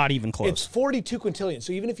 Oh, not even close. It's 42 quintillion.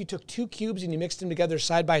 So even if you took two cubes and you mixed them together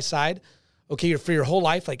side by side, okay, for your whole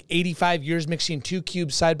life, like 85 years mixing two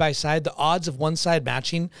cubes side by side, the odds of one side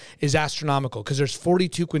matching is astronomical because there's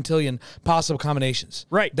 42 quintillion possible combinations.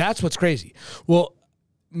 Right. That's what's crazy. Well,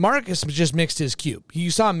 Marcus just mixed his cube.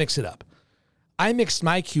 You saw him mix it up. I mixed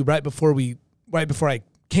my cube right before I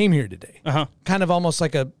came here today. Kind of almost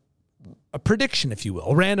like a prediction, if you will,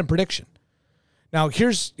 a random prediction. Now,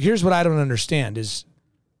 here's what I don't understand is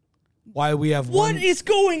why we have What is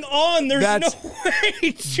going on? There's no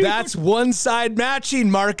way, dude. That's one side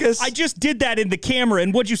matching, Marcus. I just did that in the camera,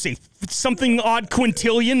 and what'd you say? Something odd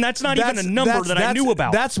quintillion? That's not even a number that I knew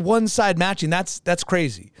about. That's one side matching. That's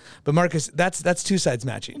crazy. But Marcus, that's two sides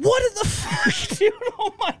matching. What in the fuck, dude?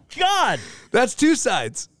 Oh my God. That's two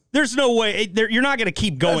sides. There's no way. You're not going to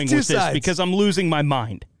keep going with this because I'm losing my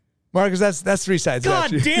mind. Marcus, that's three sides.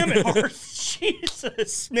 God damn it, Hart.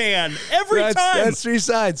 Jesus, man. Every time. That's three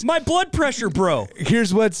sides. My blood pressure, bro.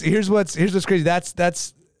 Here's what's crazy.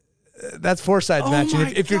 That's four sides matching.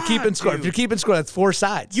 If you're keeping score, that's four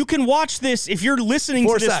sides. You can watch this if you're listening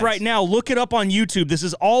to this right now. Look it up on YouTube. This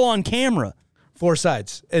is all on camera. Four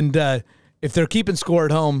sides. And if they're keeping score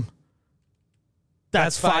at home,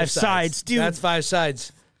 that's five sides, dude. That's five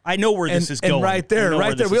sides. I know where this is going. And right there,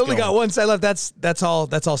 we only got one side left. That's all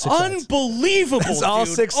 6 sides. Unbelievable, That's all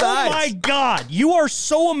dude. 6 sides. Oh my God, you are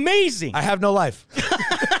so amazing. I have no life.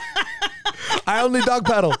 I only dog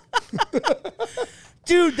pedal.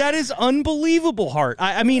 Dude, that is unbelievable, Hart.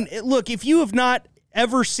 I mean, look, if you have not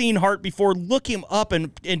ever seen Hart before, look him up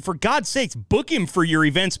and for God's sakes, book him for your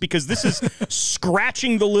events because this is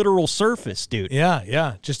scratching the literal surface, dude.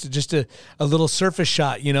 Yeah. Just a little surface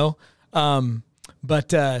shot, you know.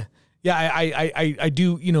 But I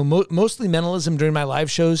do, you know, mostly mentalism during my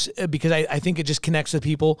live shows because I think it just connects with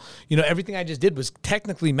people. You know, everything I just did was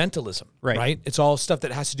technically mentalism, right? It's all stuff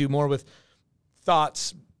that has to do more with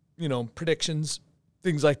thoughts, you know, predictions,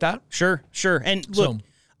 things like that. Sure. And look,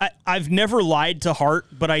 I've never lied to Hart,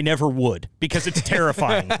 but I never would because it's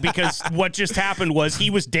terrifying. Because what just happened was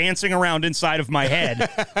he was dancing around inside of my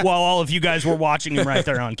head while all of you guys were watching him right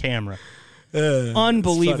there on camera.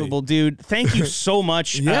 Unbelievable, dude. Thank you so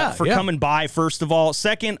much for coming by, first of all.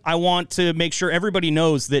 Second, I want to make sure everybody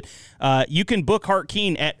knows that you can book Hart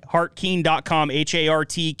Keene at hartkeene.com,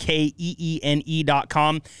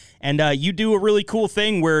 HARTKEENE.com. And you do a really cool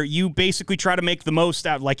thing where you basically try to make the most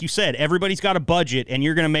out. Like you said, everybody's got a budget, and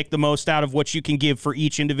you're going to make the most out of what you can give for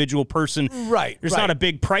each individual person. Right. There's not a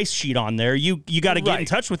big price sheet on there. You got to get in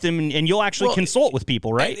touch with them, and you'll actually consult with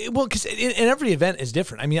people, right? Because in every event is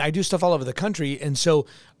different. I mean, I do stuff all over the country, and so,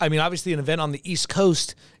 I mean, obviously an event on the East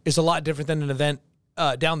Coast is a lot different than an event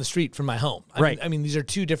down the street from my home. I mean, these are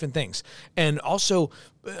two different things. And also,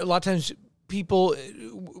 a lot of times people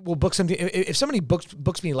will book something. If somebody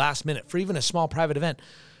books me last minute for even a small private event,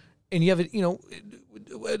 and you have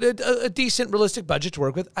a decent, realistic budget to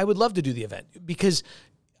work with, I would love to do the event because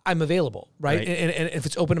I'm available, right? And if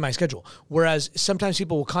it's open to my schedule. Whereas sometimes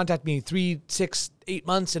people will contact me 3, 6, 8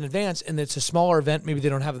 months in advance, and it's a smaller event. Maybe they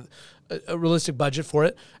don't have a realistic budget for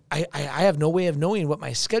it. I have no way of knowing what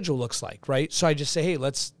my schedule looks like, right? So I just say, hey,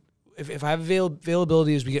 if I have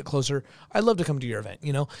availability as we get closer, I'd love to come to your event,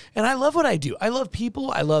 you know? And I love what I do. I love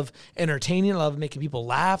people. I love entertaining. I love making people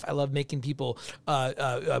laugh. I love making people,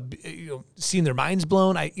 seeing their minds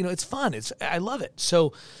blown. It's fun. I love it.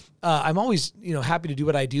 So I'm always, happy to do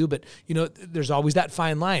what I do, but, there's always that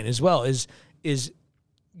fine line as well is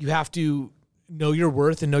you have to know your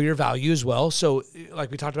worth and know your value as well. So like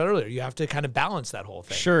we talked about earlier, you have to kind of balance that whole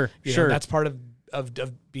thing. Sure. That's part of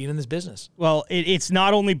being in this business. Well, it's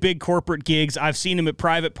not only big corporate gigs. I've seen him at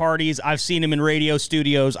private parties. I've seen him in radio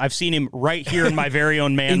studios. I've seen him right here in my very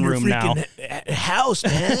own man room now. House,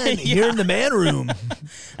 man. You're in the man room.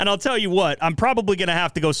 And I'll tell you what, I'm probably going to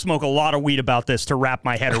have to go smoke a lot of weed about this to wrap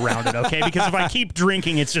my head around it, okay? Because if I keep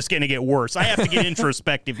drinking, it's just going to get worse. I have to get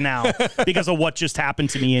introspective now because of what just happened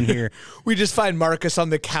to me in here. We just find Marcus on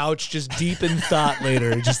the couch just deep in thought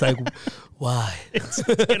later. Just like, Why? It's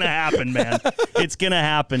going to happen, man. It's going to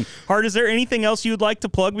happen. Hart, is there anything else you would like to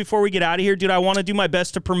plug before we get out of here? Dude, I want to do my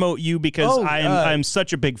best to promote you because I'm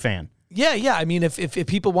such a big fan. Yeah. I mean, if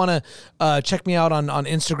people want to check me out on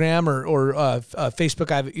Instagram or Facebook,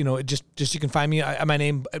 I've just you can find me. My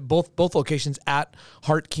name both locations at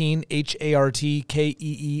Hart Keene, HartKeene.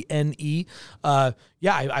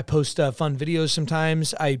 I post fun videos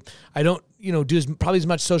sometimes. I don't do probably as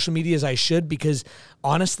much social media as I should because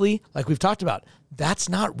honestly, like we've talked about, that's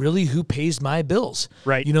not really who pays my bills.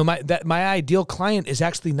 Right. My ideal client is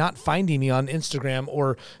actually not finding me on Instagram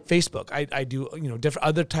or Facebook. I do, different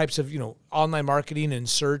other types of, online marketing and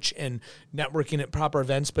search and networking at proper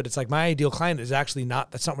events, but it's like my ideal client is actually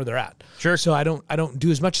that's not where they're at. Sure. So I don't do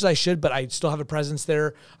as much as I should, but I still have a presence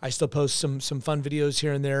there. I still post some fun videos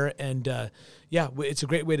here and there. And it's a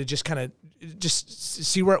great way to just kind of just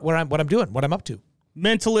see what I'm doing, what I'm up to.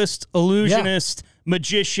 Mentalist, illusionist,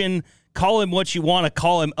 magician, call him what you want to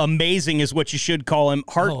call him. Amazing is what you should call him.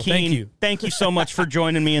 Hart Keene, thank you so much for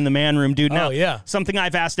joining me in the Man Room, dude. Now, something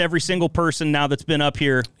I've asked every single person now that's been up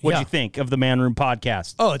here. What'd you think of the Man Room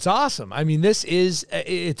podcast? Oh, it's awesome. I mean, it's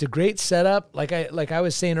a great setup. Like I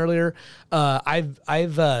was saying earlier,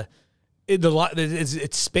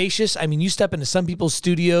 it's spacious. I mean, you step into some people's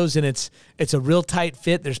studios and it's a real tight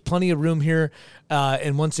fit. There's plenty of room here,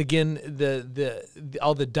 and once again, the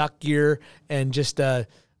all the duck gear and just.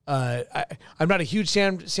 I'm not a huge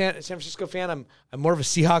San Francisco fan. I'm more of a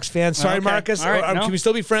Seahawks fan. Sorry, okay. Marcus. Right, can we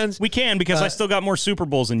still be friends? We can because I still got more Super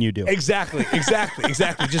Bowls than you do. Exactly.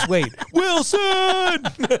 Just wait. Wilson!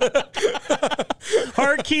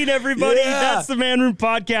 Hart Keene, everybody. Yeah. That's the Man Room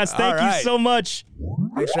Podcast. Thank you so much.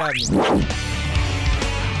 Thanks for having me.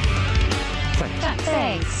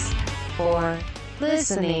 Thanks for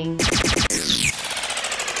listening.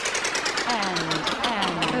 And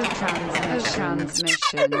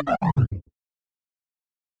transmission.